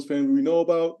the Bills fan we know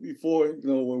about before,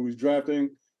 when we was drafting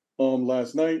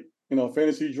last night in our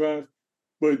fantasy draft.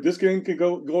 But this game can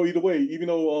go either way. Even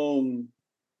though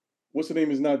what's the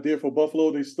name is not there for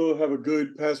Buffalo, they still have a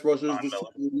good pass rushers. Von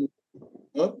Miller.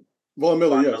 Huh? Von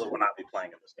Miller, Von yes. Miller will not be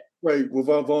playing in this game. Right,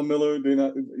 without Von Miller,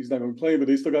 he's not going to be playing, but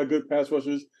they still got good pass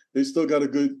rushers. They still got a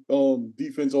good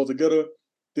defense altogether.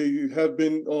 They have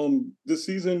been this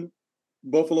season,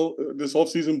 this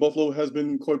offseason, Buffalo has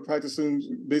been quite practicing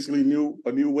basically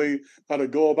a new way how to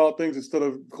go about things instead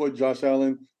of quite Josh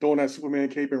Allen throwing that Superman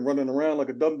cape and running around like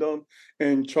a dum-dum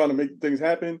and trying to make things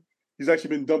happen. He's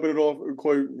actually been dumping it off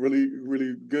quite really,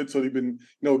 really good. So they've been,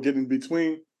 getting in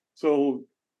between. So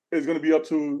it's going to be up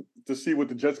to see what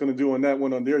the Jets going to do on that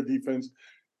one on their defense.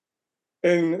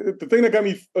 And the thing that got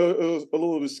me a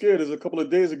little bit scared is a couple of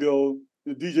days ago,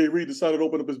 DJ Reed decided to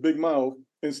open up his big mouth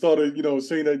and started,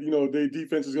 saying that, their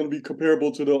defense is going to be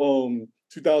comparable to the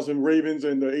 2000 Ravens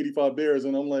and the 85 Bears.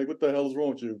 And I'm like, what the hell is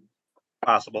wrong with you?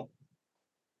 Possible.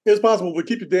 It's possible, but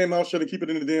keep your damn mouth shut and keep it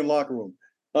in the damn locker room.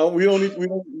 We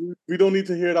don't need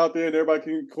to hear it out there, and everybody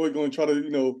can go and try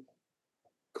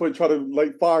to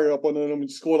light fire up on them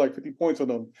and score like 50 points on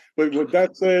them. But with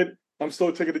that said, I'm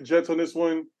still taking the Jets on this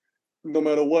one, no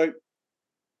matter what.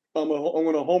 I'm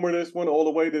going to homer this one all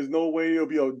the way. There's no way it'll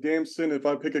be a damn sin if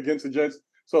I pick against the Jets.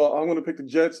 So I'm going to pick the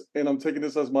Jets, and I'm taking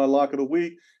this as my lock of the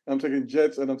week. I'm taking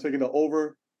Jets, and I'm taking the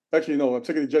over. Actually, no, I'm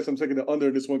taking the Jets. I'm taking the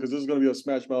under this one because this is going to be a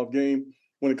smash mouth game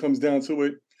when it comes down to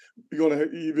it. You're going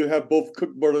to even have both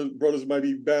Cook brothers might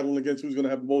be battling against who's going to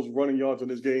have the most running yards in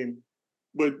this game.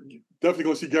 But definitely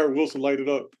going to see Garrett Wilson light it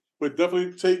up. But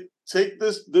definitely take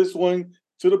this one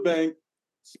to the bank,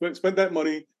 spend that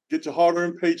money, get your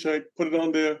hard-earned paycheck, put it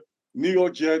on there. New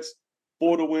York Jets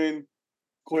for the win.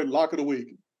 Go ahead, lock of the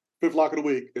week, 5th lock of the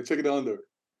week, and take it under.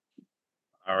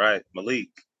 All right, Malik,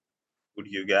 who do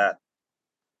you got?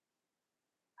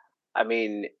 I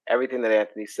mean, everything that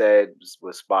Anthony said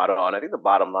was spot on. I think the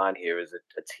bottom line here is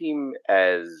a team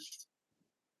as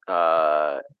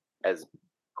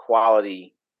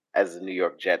quality as the New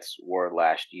York Jets were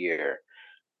last year.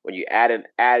 When you adding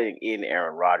in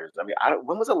Aaron Rodgers, I mean,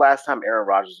 when was the last time Aaron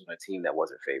Rodgers was on a team that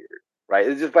wasn't favored? Right?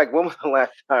 It's just like, when was the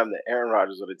last time that Aaron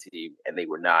Rodgers was on a team and they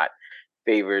were not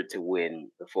favored to win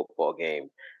the football game?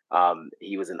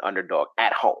 He was an underdog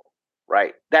at home,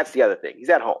 right? That's the other thing. He's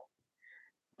at home.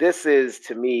 This is,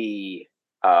 to me,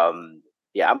 I'm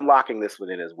locking this one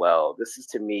in as well. This is,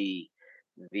 to me,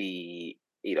 the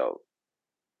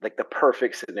like the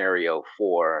perfect scenario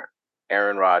for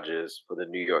Aaron Rodgers, for the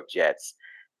New York Jets,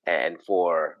 and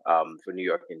for New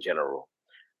York in general.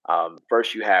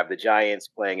 First, you have the Giants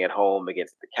playing at home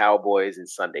against the Cowboys on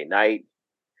Sunday night.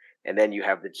 And then you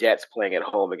have the Jets playing at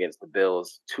home against the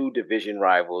Bills, 2 division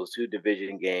rivals, 2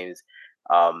 division games.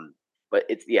 But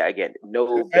it's, again,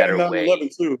 no better way.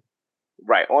 Too.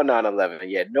 Right, on 9/11.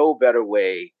 Yeah, no better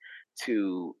way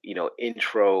to,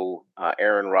 intro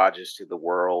Aaron Rodgers to the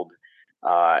world.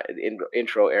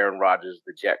 Intro Aaron Rodgers,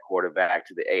 the Jet quarterback,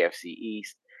 to the AFC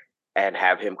East, and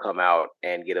have him come out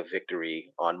and get a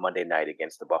victory on Monday night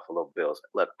against the Buffalo Bills.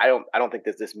 Look, I don't think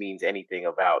that this means anything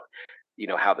about,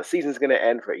 how the season's going to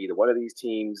end for either one of these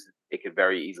teams. It could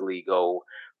very easily go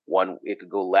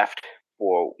left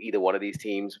for either one of these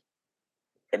teams.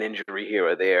 An injury here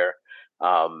or there,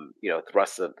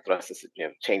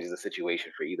 changes the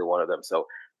situation for either one of them. So,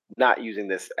 not using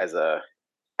this as a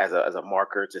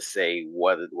marker to say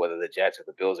whether the Jets or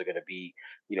the Bills are going to be,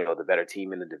 the better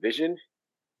team in the division.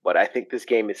 But I think this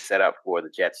game is set up for the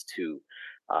Jets to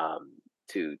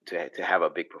have a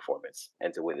big performance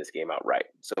and to win this game outright.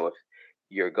 So if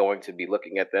you're going to be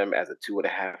looking at them as a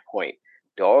 2.5 point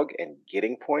dog and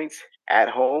getting points at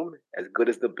home, as good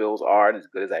as the Bills are, and as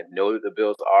good as I know that the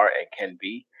Bills are and can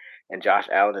be, and Josh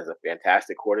Allen is a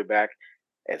fantastic quarterback,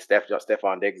 and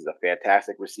Stephon Diggs is a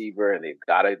fantastic receiver, and they've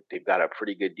got a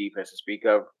pretty good defense to speak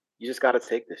of. You just got to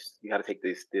take this. You got to take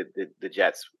the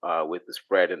Jets with the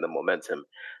spread and the momentum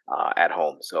at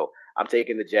home. So I'm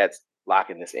taking the Jets,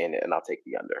 locking this in, and I'll take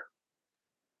the under.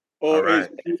 All right.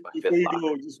 Before you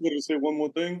go, I just wanted to say one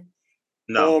more thing.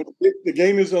 No. The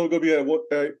game is going to be at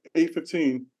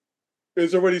 8:15.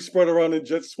 It's already spread around the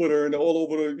Jets Twitter and all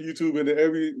over the YouTube and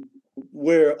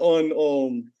everywhere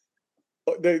on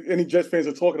any Jets fans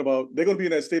are talking about. They're going to be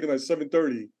in that stadium at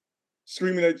 7:30.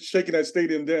 shaking that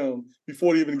stadium down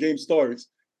before even the game starts.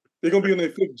 They're gonna be on their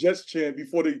fifth Jets chant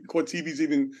before the TVs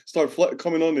even start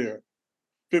coming on there.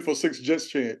 Fifth or sixth Jets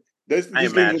chant. I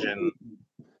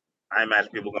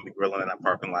imagine people are gonna be grilling in that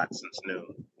parking lot since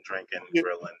noon, drinking,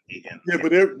 grilling, eating. Yeah,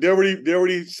 but they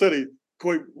already said it.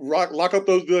 Lock up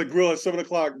those grill at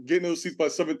 7:00. Get in those seats by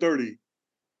 7:30.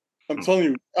 I'm telling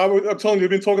you, they've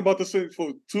been talking about this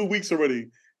for 2 weeks already.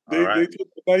 They're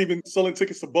not even selling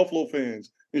tickets to Buffalo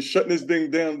fans and shutting this thing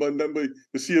down by nothing but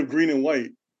the sea of green and white.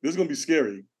 This is gonna be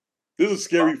scary. This is a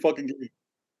scary fucking game.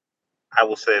 I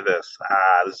will say this: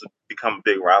 this has become a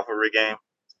big rivalry game.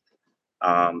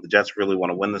 The Jets really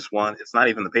want to win this one. It's not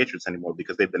even the Patriots anymore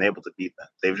because they've been able to beat them.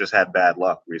 They've just had bad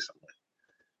luck recently.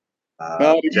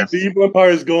 Now the evil empire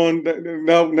is gone.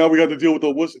 Now we got to deal with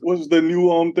what's the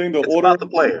new thing? It's order. About the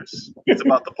players. It's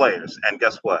about the players. And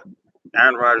guess what?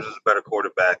 Aaron Rodgers is a better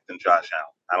quarterback than Josh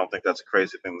Allen. I don't think that's a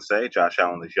crazy thing to say. Josh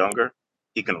Allen is younger.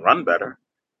 He can run better,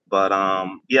 but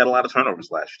he had a lot of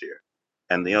turnovers last year.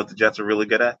 And you know what the Jets are really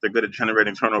good at? They're good at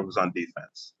generating turnovers on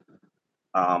defense.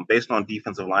 Based on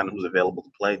defensive line who's available to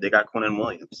play, they got Quinnen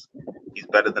Williams. He's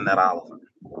better than that Oliver.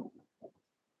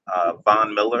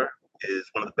 Von Miller is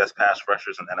one of the best pass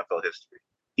rushers in NFL history.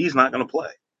 He's not going to play.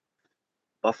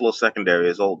 Buffalo's secondary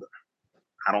is older.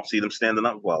 I don't see them standing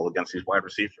up well against these wide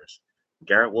receivers.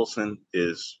 Garrett Wilson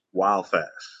is wild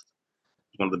fast.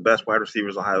 He's one of the best wide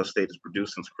receivers Ohio State has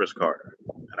produced since Chris Carter.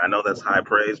 And I know that's high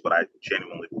praise, but I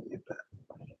genuinely believe that.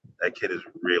 That kid is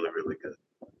really, really good.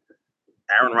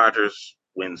 Aaron Rodgers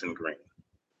wins in green.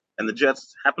 And the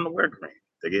Jets happen to wear green.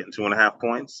 They're getting 2.5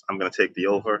 points. I'm going to take the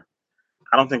over.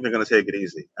 I don't think they're going to take it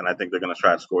easy. And I think they're going to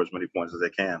try to score as many points as they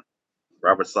can.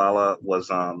 Robert Saleh was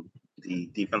the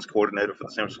defense coordinator for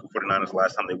the San Francisco 49ers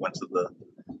last time they went to the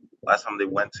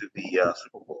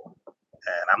Super Bowl.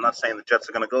 And I'm not saying the Jets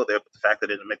are going to go there, but the fact that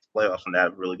they didn't make the playoffs and they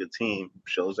have a really good team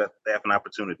shows that they have an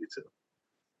opportunity to.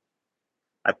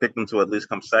 I picked them to at least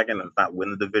come second and if not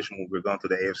win the division when we were going through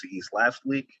the AFC East last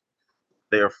week.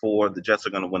 Therefore, the Jets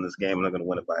are going to win this game and they're going to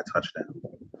win it by a touchdown.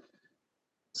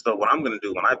 So what I'm going to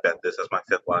do when I bet this as my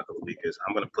fifth lock of the week is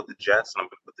I'm going to put the Jets and I'm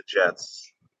going to put the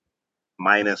Jets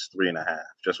minus 3.5,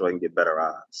 just so I can get better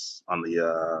odds on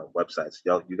the websites.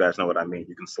 You guys know what I mean.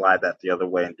 You can slide that the other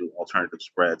way and do alternative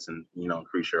spreads and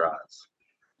increase your odds.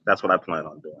 That's what I plan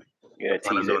on doing. Yeah,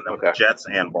 tease it. Okay. Jets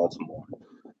and Baltimore.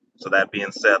 So that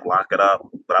being said, lock it up.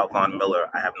 Without Von Miller,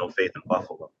 I have no faith in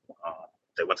Buffalo.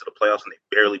 They went to the playoffs and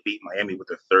they barely beat Miami with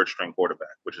their third string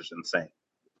quarterback, which is insane.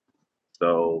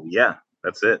 So yeah,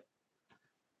 that's it.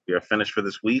 We are finished for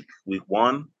this week. Week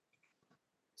 1.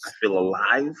 I feel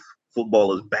alive.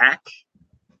 Football is back.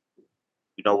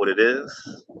 You know what it is.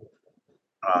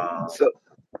 And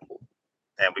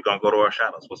we're going to go to our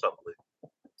shout-outs. What's up, Lee?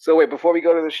 So wait, before we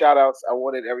go to the shout-outs, I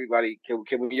wanted everybody,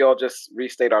 can we all just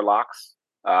restate our locks?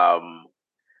 Our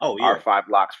 5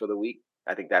 locks for the week.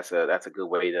 I think that's a good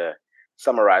way to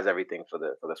summarize everything for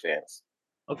the fans.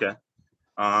 Okay.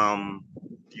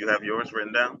 Do you have yours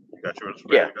written down? You got yours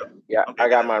ready to go? Yeah, okay, I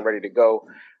got mine ready to go.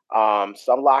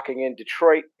 So I'm locking in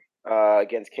Detroit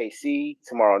against KC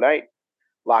tomorrow night.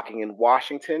 Locking in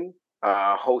Washington,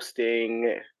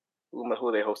 hosting. Who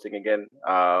are they hosting again?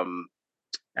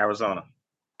 Arizona.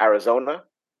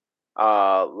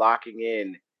 Locking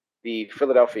in the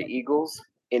Philadelphia Eagles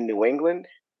in New England.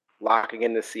 Locking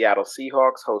in the Seattle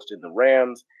Seahawks hosting the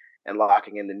Rams, and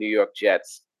locking in the New York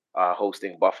Jets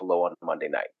hosting Buffalo on Monday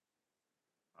night.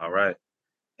 All right.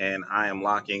 And I am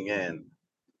locking in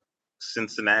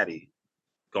Cincinnati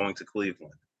going to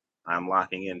Cleveland. I'm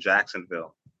locking in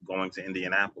Jacksonville going to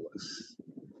Indianapolis.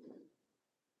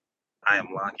 I am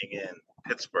locking in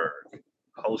Pittsburgh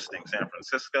hosting San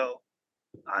Francisco.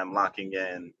 I'm locking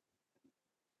in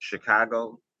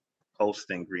Chicago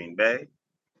hosting Green Bay.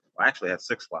 I actually had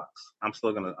 6 locks. I'll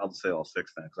say all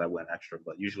 6 then because I went extra,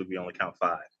 but usually we only count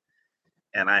 5.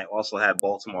 And I also had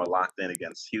Baltimore locked in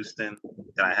against Houston,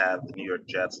 and I have the New York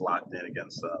Jets locked in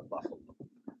against Buffalo.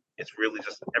 It's really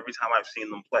just every time I've seen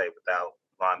them play without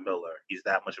Von Miller, he's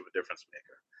that much of a difference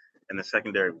maker. And the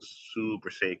secondary was super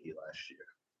shaky last year.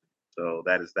 So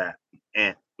that is that.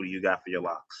 And who do you got for your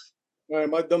locks? All right,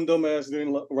 my dumb ass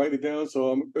didn't write it down.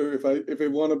 So if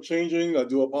it wound up changing, I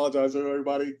do apologize to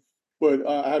everybody. But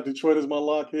I have Detroit as my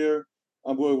lock here.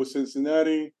 I'm going with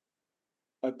Cincinnati.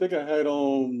 I think I had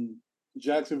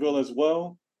Jacksonville as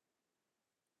well.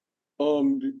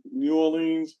 New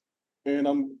Orleans, and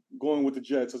I'm going with the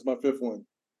Jets as my 5th one.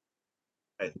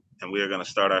 Right. And we are going to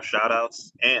start our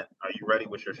shout-outs. And are you ready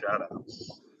with your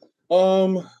shout-outs?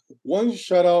 One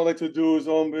shout-out I'd like to do is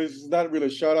it's not really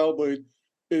a shout-out, but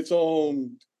it's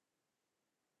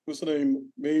what's the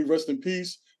name? May he rest in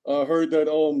peace. I heard that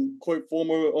quite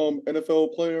former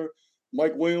NFL player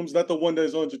Mike Williams, not the one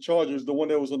that's on the Chargers, the one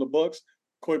that was on the Bucks,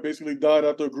 quite basically died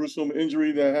after a gruesome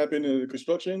injury that happened in the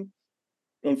construction.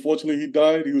 Unfortunately, he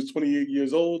died. He was 28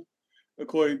 years old.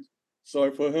 Quite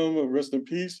sorry for him. Rest in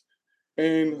peace.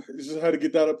 And just had to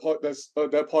get that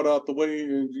part out the way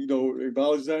and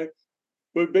acknowledge that.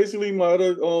 But basically, my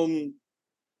other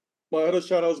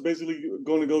shout out is basically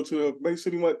going to go to I'm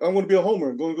going to be a homer.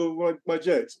 I'm going to go with my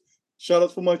Jets. Shout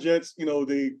outs for my Jets.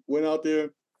 They went out there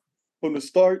from the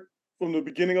start, from the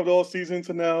beginning of the all season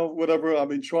to now, whatever. I've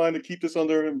been trying to keep this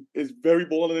under. It's very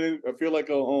boiling. I feel like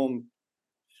a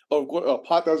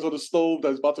pot that's on the stove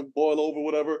that's about to boil over,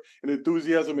 whatever, and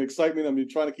enthusiasm, and excitement. I've been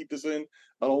trying to keep this in.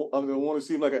 I don't want to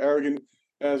seem like an arrogant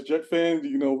as Jet fan.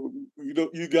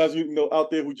 You guys, out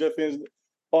there who Jet fans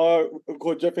are, of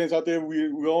course, Jet fans out there.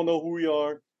 We all know who we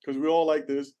are because we all like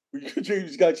this. We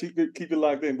just got to keep it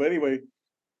locked in. But anyway,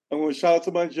 I'm going to shout out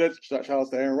to my Jets. Shout outs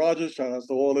to Aaron Rodgers. Shout outs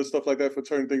to all this stuff like that for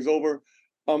turning things over.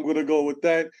 I'm going to go with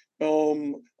that.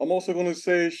 I'm also going to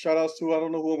say shout outs to, I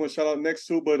don't know who I'm going to shout out next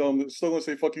to, but I'm still going to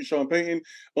say fuck you, Sean Payton.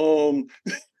 I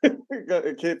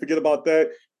can't forget about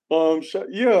that. Since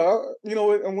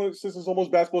it's almost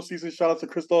basketball season, shout out to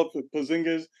Christoph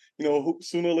Porzingis.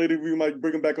 Sooner or later we might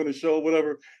bring him back on the show,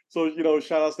 whatever. So,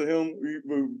 shout outs to him.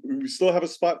 We still have a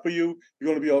spot for you.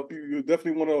 You're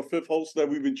definitely one of our fifth hosts that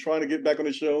we've been trying to get back on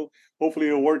the show. Hopefully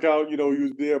it'll work out. He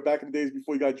was there back in the days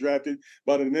before he got drafted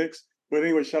by the Knicks. But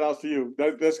anyway, shout outs to you.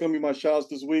 That's going to be my shout outs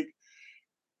this week.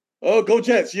 Oh, go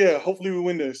Jets. Yeah, hopefully we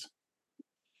win this.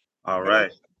 All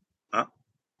right. Huh?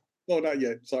 No, not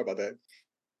yet. Sorry about that.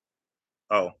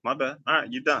 Oh, my bad. All right,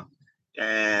 you're done.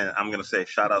 And I'm going to say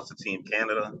shout outs to Team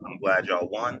Canada. I'm glad y'all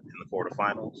won in the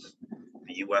quarterfinals.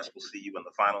 The U.S. will see you in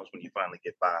the finals when you finally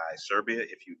get by Serbia,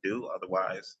 if you do.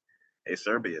 Otherwise, hey,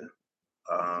 Serbia,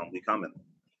 we coming.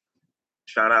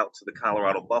 Shout out to the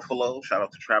Colorado Buffalo. Shout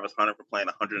out to Travis Hunter for playing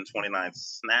 129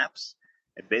 snaps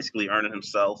and basically earning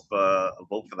himself a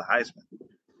vote for the Heisman.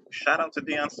 Shout out to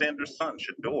Deion Sanders' son,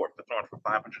 Shador, for throwing for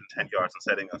 510 yards and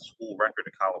setting a school record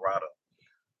in Colorado.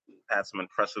 Had some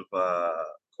impressive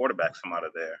quarterbacks come out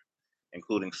of there,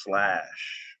 including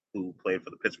Slash, who played for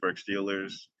the Pittsburgh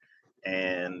Steelers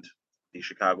and the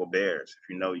Chicago Bears. If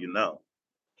you know, you know.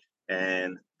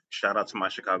 And shout out to my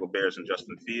Chicago Bears and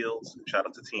Justin Fields. Shout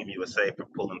out to Team USA for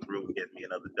pulling through and getting me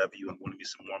another W and winning me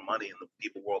some more money in the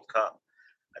FIFA World Cup.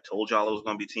 I told y'all it was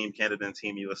going to be Team Canada and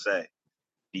Team USA.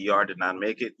 DR did not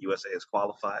make it. USA is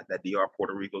qualified. That DR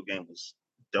Puerto Rico game was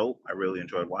dope. I really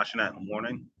enjoyed watching that in the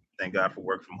morning. Thank God for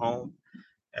work from home.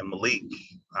 And Malik,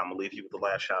 I'm going to leave you with the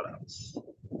last shout outs.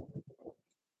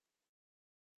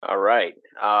 All right.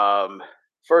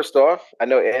 First off, I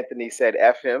know Anthony said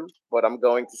F him, but I'm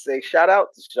going to say shout out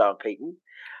to Sean Payton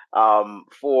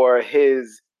for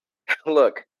his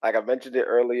look. Like I mentioned it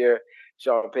earlier,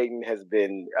 Sean Payton has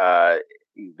been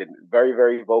he's been very,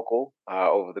 very vocal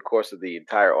over the course of the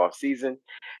entire offseason,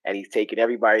 and he's taken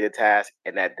everybody to task,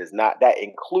 and that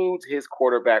includes his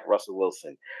quarterback, Russell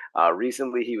Wilson.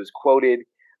 Recently, he was quoted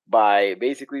by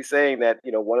basically saying that,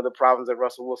 one of the problems that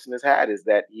Russell Wilson has had is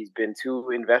that he's been too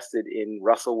invested in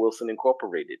Russell Wilson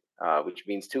Incorporated, which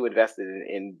means too invested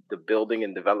in the building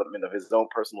and development of his own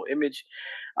personal image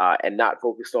and not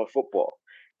focused on football.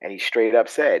 And he straight up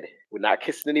said, we're not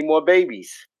kissing any more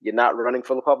babies. You're not running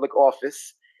for the public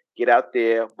office. Get out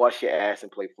there, bust your ass,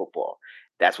 and play football.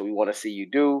 That's what we want to see you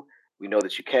do. We know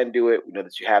that you can do it. We know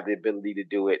that you have the ability to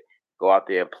do it. Go out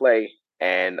there and play.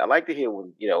 And I like to hear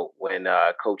when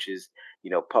coaches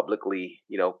publicly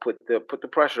put the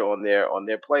pressure on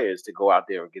their players to go out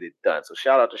there and get it done. So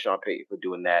shout out to Sean Payton for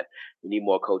doing that. We need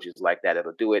more coaches like that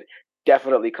that'll do it.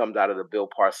 Definitely comes out of the Bill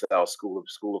Parcells school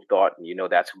of thought, and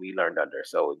that's who we learned under.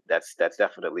 So that's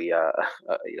definitely a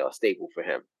staple for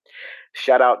him.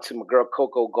 Shout out to my girl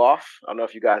Coco Gauff. I don't know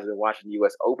if you guys have been watching the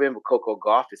U.S. Open, but Coco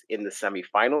Gauff is in the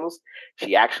semifinals.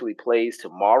 She actually plays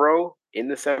tomorrow in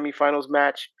the semifinals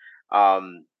match,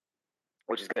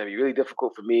 which is going to be really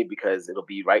difficult for me because it'll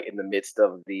be right in the midst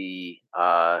of the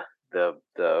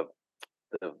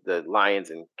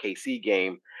Lions and KC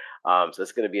game. So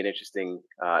it's going to be an interesting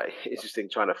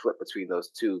trying to flip between those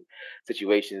two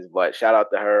situations. But shout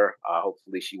out to her.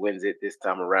 Hopefully she wins it this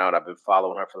time around. I've been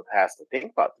following her for the past, I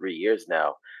think, about 3 years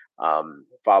now,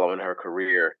 following her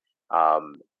career,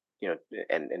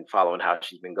 and following how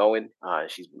she's been going.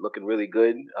 She's been looking really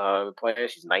good playing.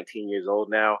 She's 19 years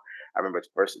old now. I remember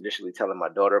first initially telling my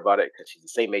daughter about it because she's the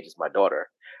same age as my daughter.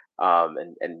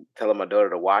 And telling my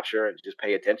daughter to watch her and just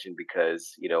pay attention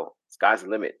because sky's the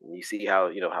limit, and you see how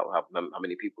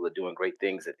many people are doing great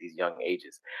things at these young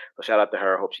ages. So shout out to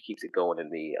her. Hope she keeps it going in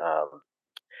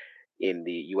in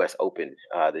the U.S. Open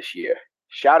this year.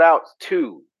 Shout out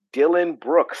to Dylan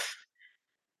Brooks,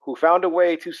 who found a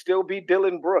way to still be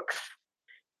Dylan Brooks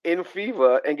in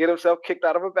FIFA and get himself kicked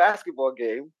out of a basketball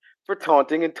game for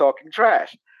taunting and talking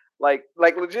trash. Like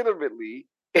legitimately,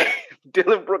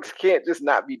 Dylan Brooks can't just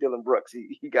not be Dylan Brooks.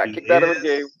 He got kicked out of a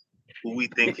game. Who we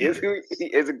think he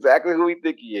is exactly who we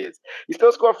think he is. He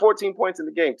still scored 14 points in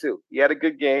the game too. He had a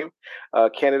good game.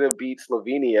 Canada beat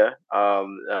Slovenia.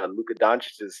 Luka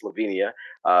Doncic's Slovenia.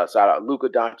 Luka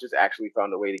Doncic actually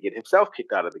found a way to get himself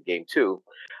kicked out of the game too,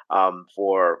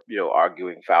 for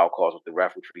arguing foul calls with the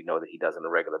ref, which we know that he does on a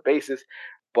regular basis.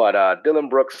 But Dylan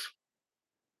Brooks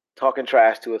talking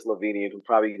trash to a Slovenian who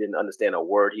probably didn't understand a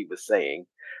word he was saying.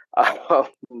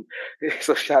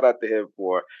 So shout out to him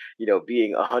for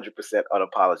being 100%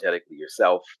 unapologetically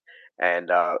yourself and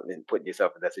putting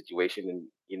yourself in that situation.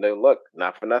 And look,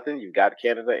 not for nothing, you've got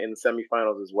Canada in the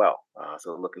semifinals as well.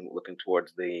 So looking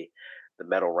towards the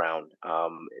medal round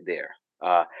there.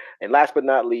 And last but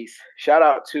not least, shout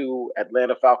out to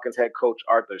Atlanta Falcons head coach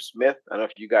Arthur Smith. I don't know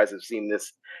if you guys have seen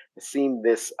this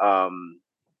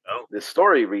this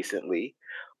story recently,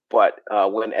 but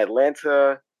when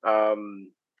Atlanta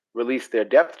released their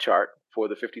depth chart for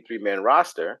the 53-man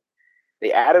roster,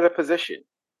 they added a position.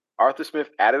 Arthur Smith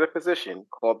added a position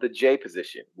called the J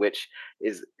position, which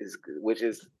is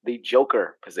the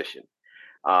Joker position.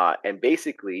 And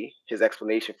basically, his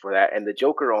explanation for that, and the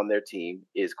Joker on their team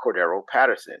is Cordero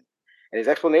Patterson. And his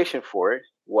explanation for it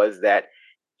was that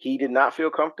he did not feel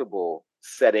comfortable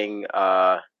setting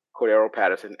Cordero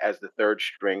Patterson as the third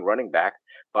string running back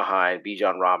behind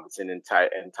Bijan Robinson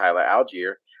and Tyler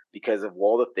Algier because of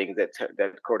all the things that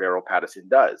Cordero Patterson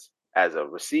does as a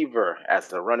receiver,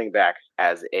 as a running back,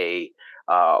 as a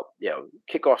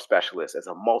kickoff specialist, as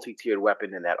a multi-tiered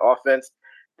weapon in that offense.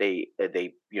 They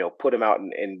put him out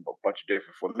in a bunch of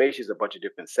different formations, a bunch of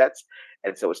different sets,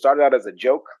 and so it started out as a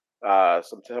joke. At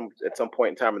some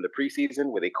point in time in the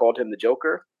preseason, where they called him the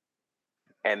Joker.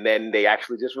 And then they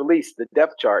actually just released the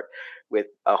depth chart with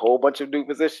a whole bunch of new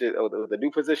positions, the new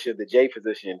position, the J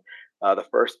position, the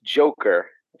first Joker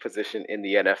position in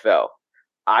the NFL.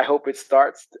 I hope it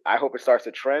starts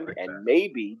a trend, and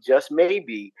maybe, just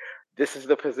maybe, this is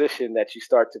the position that you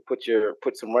start to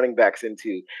put some running backs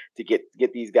into to get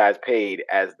these guys paid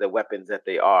as the weapons that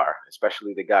they are,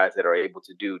 especially the guys that are able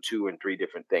to do 2 and 3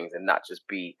 different things and not just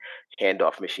be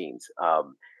handoff machines.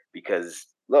 Because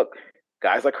look,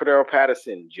 guys like Cordero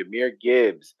Patterson, Jahmyr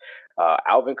Gibbs,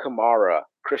 Alvin Kamara,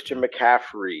 Christian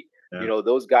McCaffrey,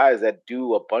 those guys that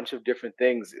do a bunch of different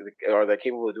things, or they're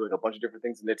capable of doing a bunch of different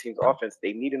things in their team's offense,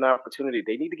 they need an opportunity.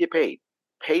 They need to get paid.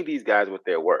 Pay these guys what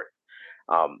they're worth.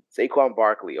 Saquon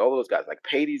Barkley, all those guys,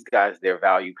 pay these guys their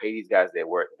value, pay these guys their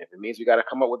worth. And if it means we got to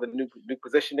come up with a new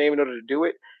position name in order to do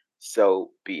it, so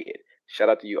be it. Shout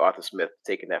out to you, Arthur Smith,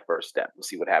 for taking that first step. We'll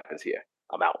see what happens here.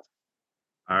 I'm out.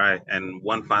 All right, and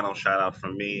one final shout out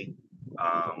from me.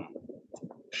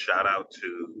 Shout out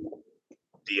to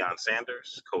Deion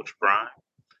Sanders, Coach Brian,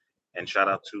 and shout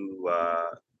out to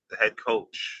the head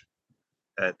coach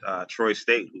at Troy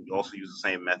State, who also used the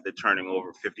same method, turning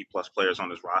over 50-plus players on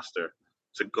his roster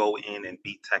to go in and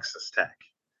beat Texas Tech.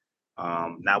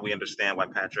 Now we understand why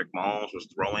Patrick Mahomes was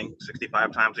throwing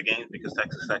 65 times a game, because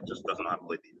Texas Tech just doesn't know how to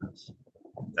play defense.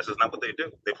 That's just not what they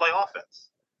do. They play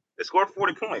offense. They scored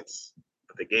 40 points,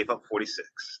 but they gave up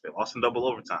 46. They lost in double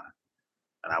overtime.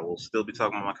 And I will still be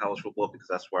talking about my college football because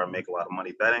that's where I make a lot of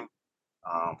money betting.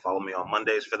 Follow me on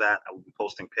Mondays for that. I will be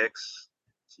posting picks.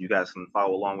 So you guys can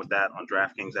follow along with that on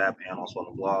DraftKings app and also on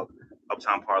the blog,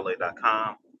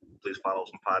 uptownparlay.com. Please follow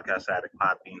us on Podcast Addict,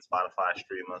 Podbean, Spotify,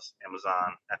 Streamers,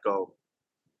 Amazon, Echo,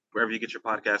 wherever you get your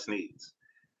podcast needs.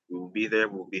 We will be there.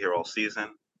 We'll be here all season.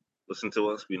 Listen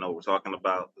to us. We know what we're talking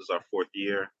about. This is our 4th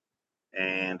year.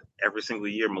 And every single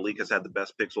year, Malik has had the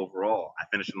best picks overall. I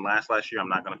finished in last year. I'm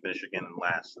not going to finish again in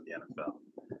last in the NFL.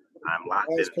 I'm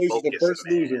locked in, focused,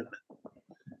 man.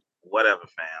 Whatever,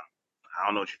 fam. I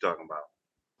don't know what you're talking about.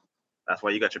 That's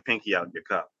why you got your pinky out in your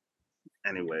cup.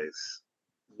 Anyways,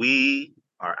 we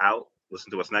are out.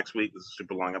 Listen to us next week. This is a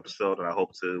super long episode, and I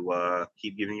hope to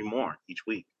keep giving you more each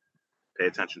week. Pay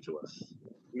attention to us.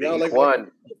 Yeah, Week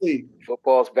 1.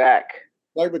 Football's back.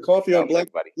 Like the coffee on Black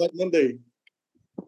Monday.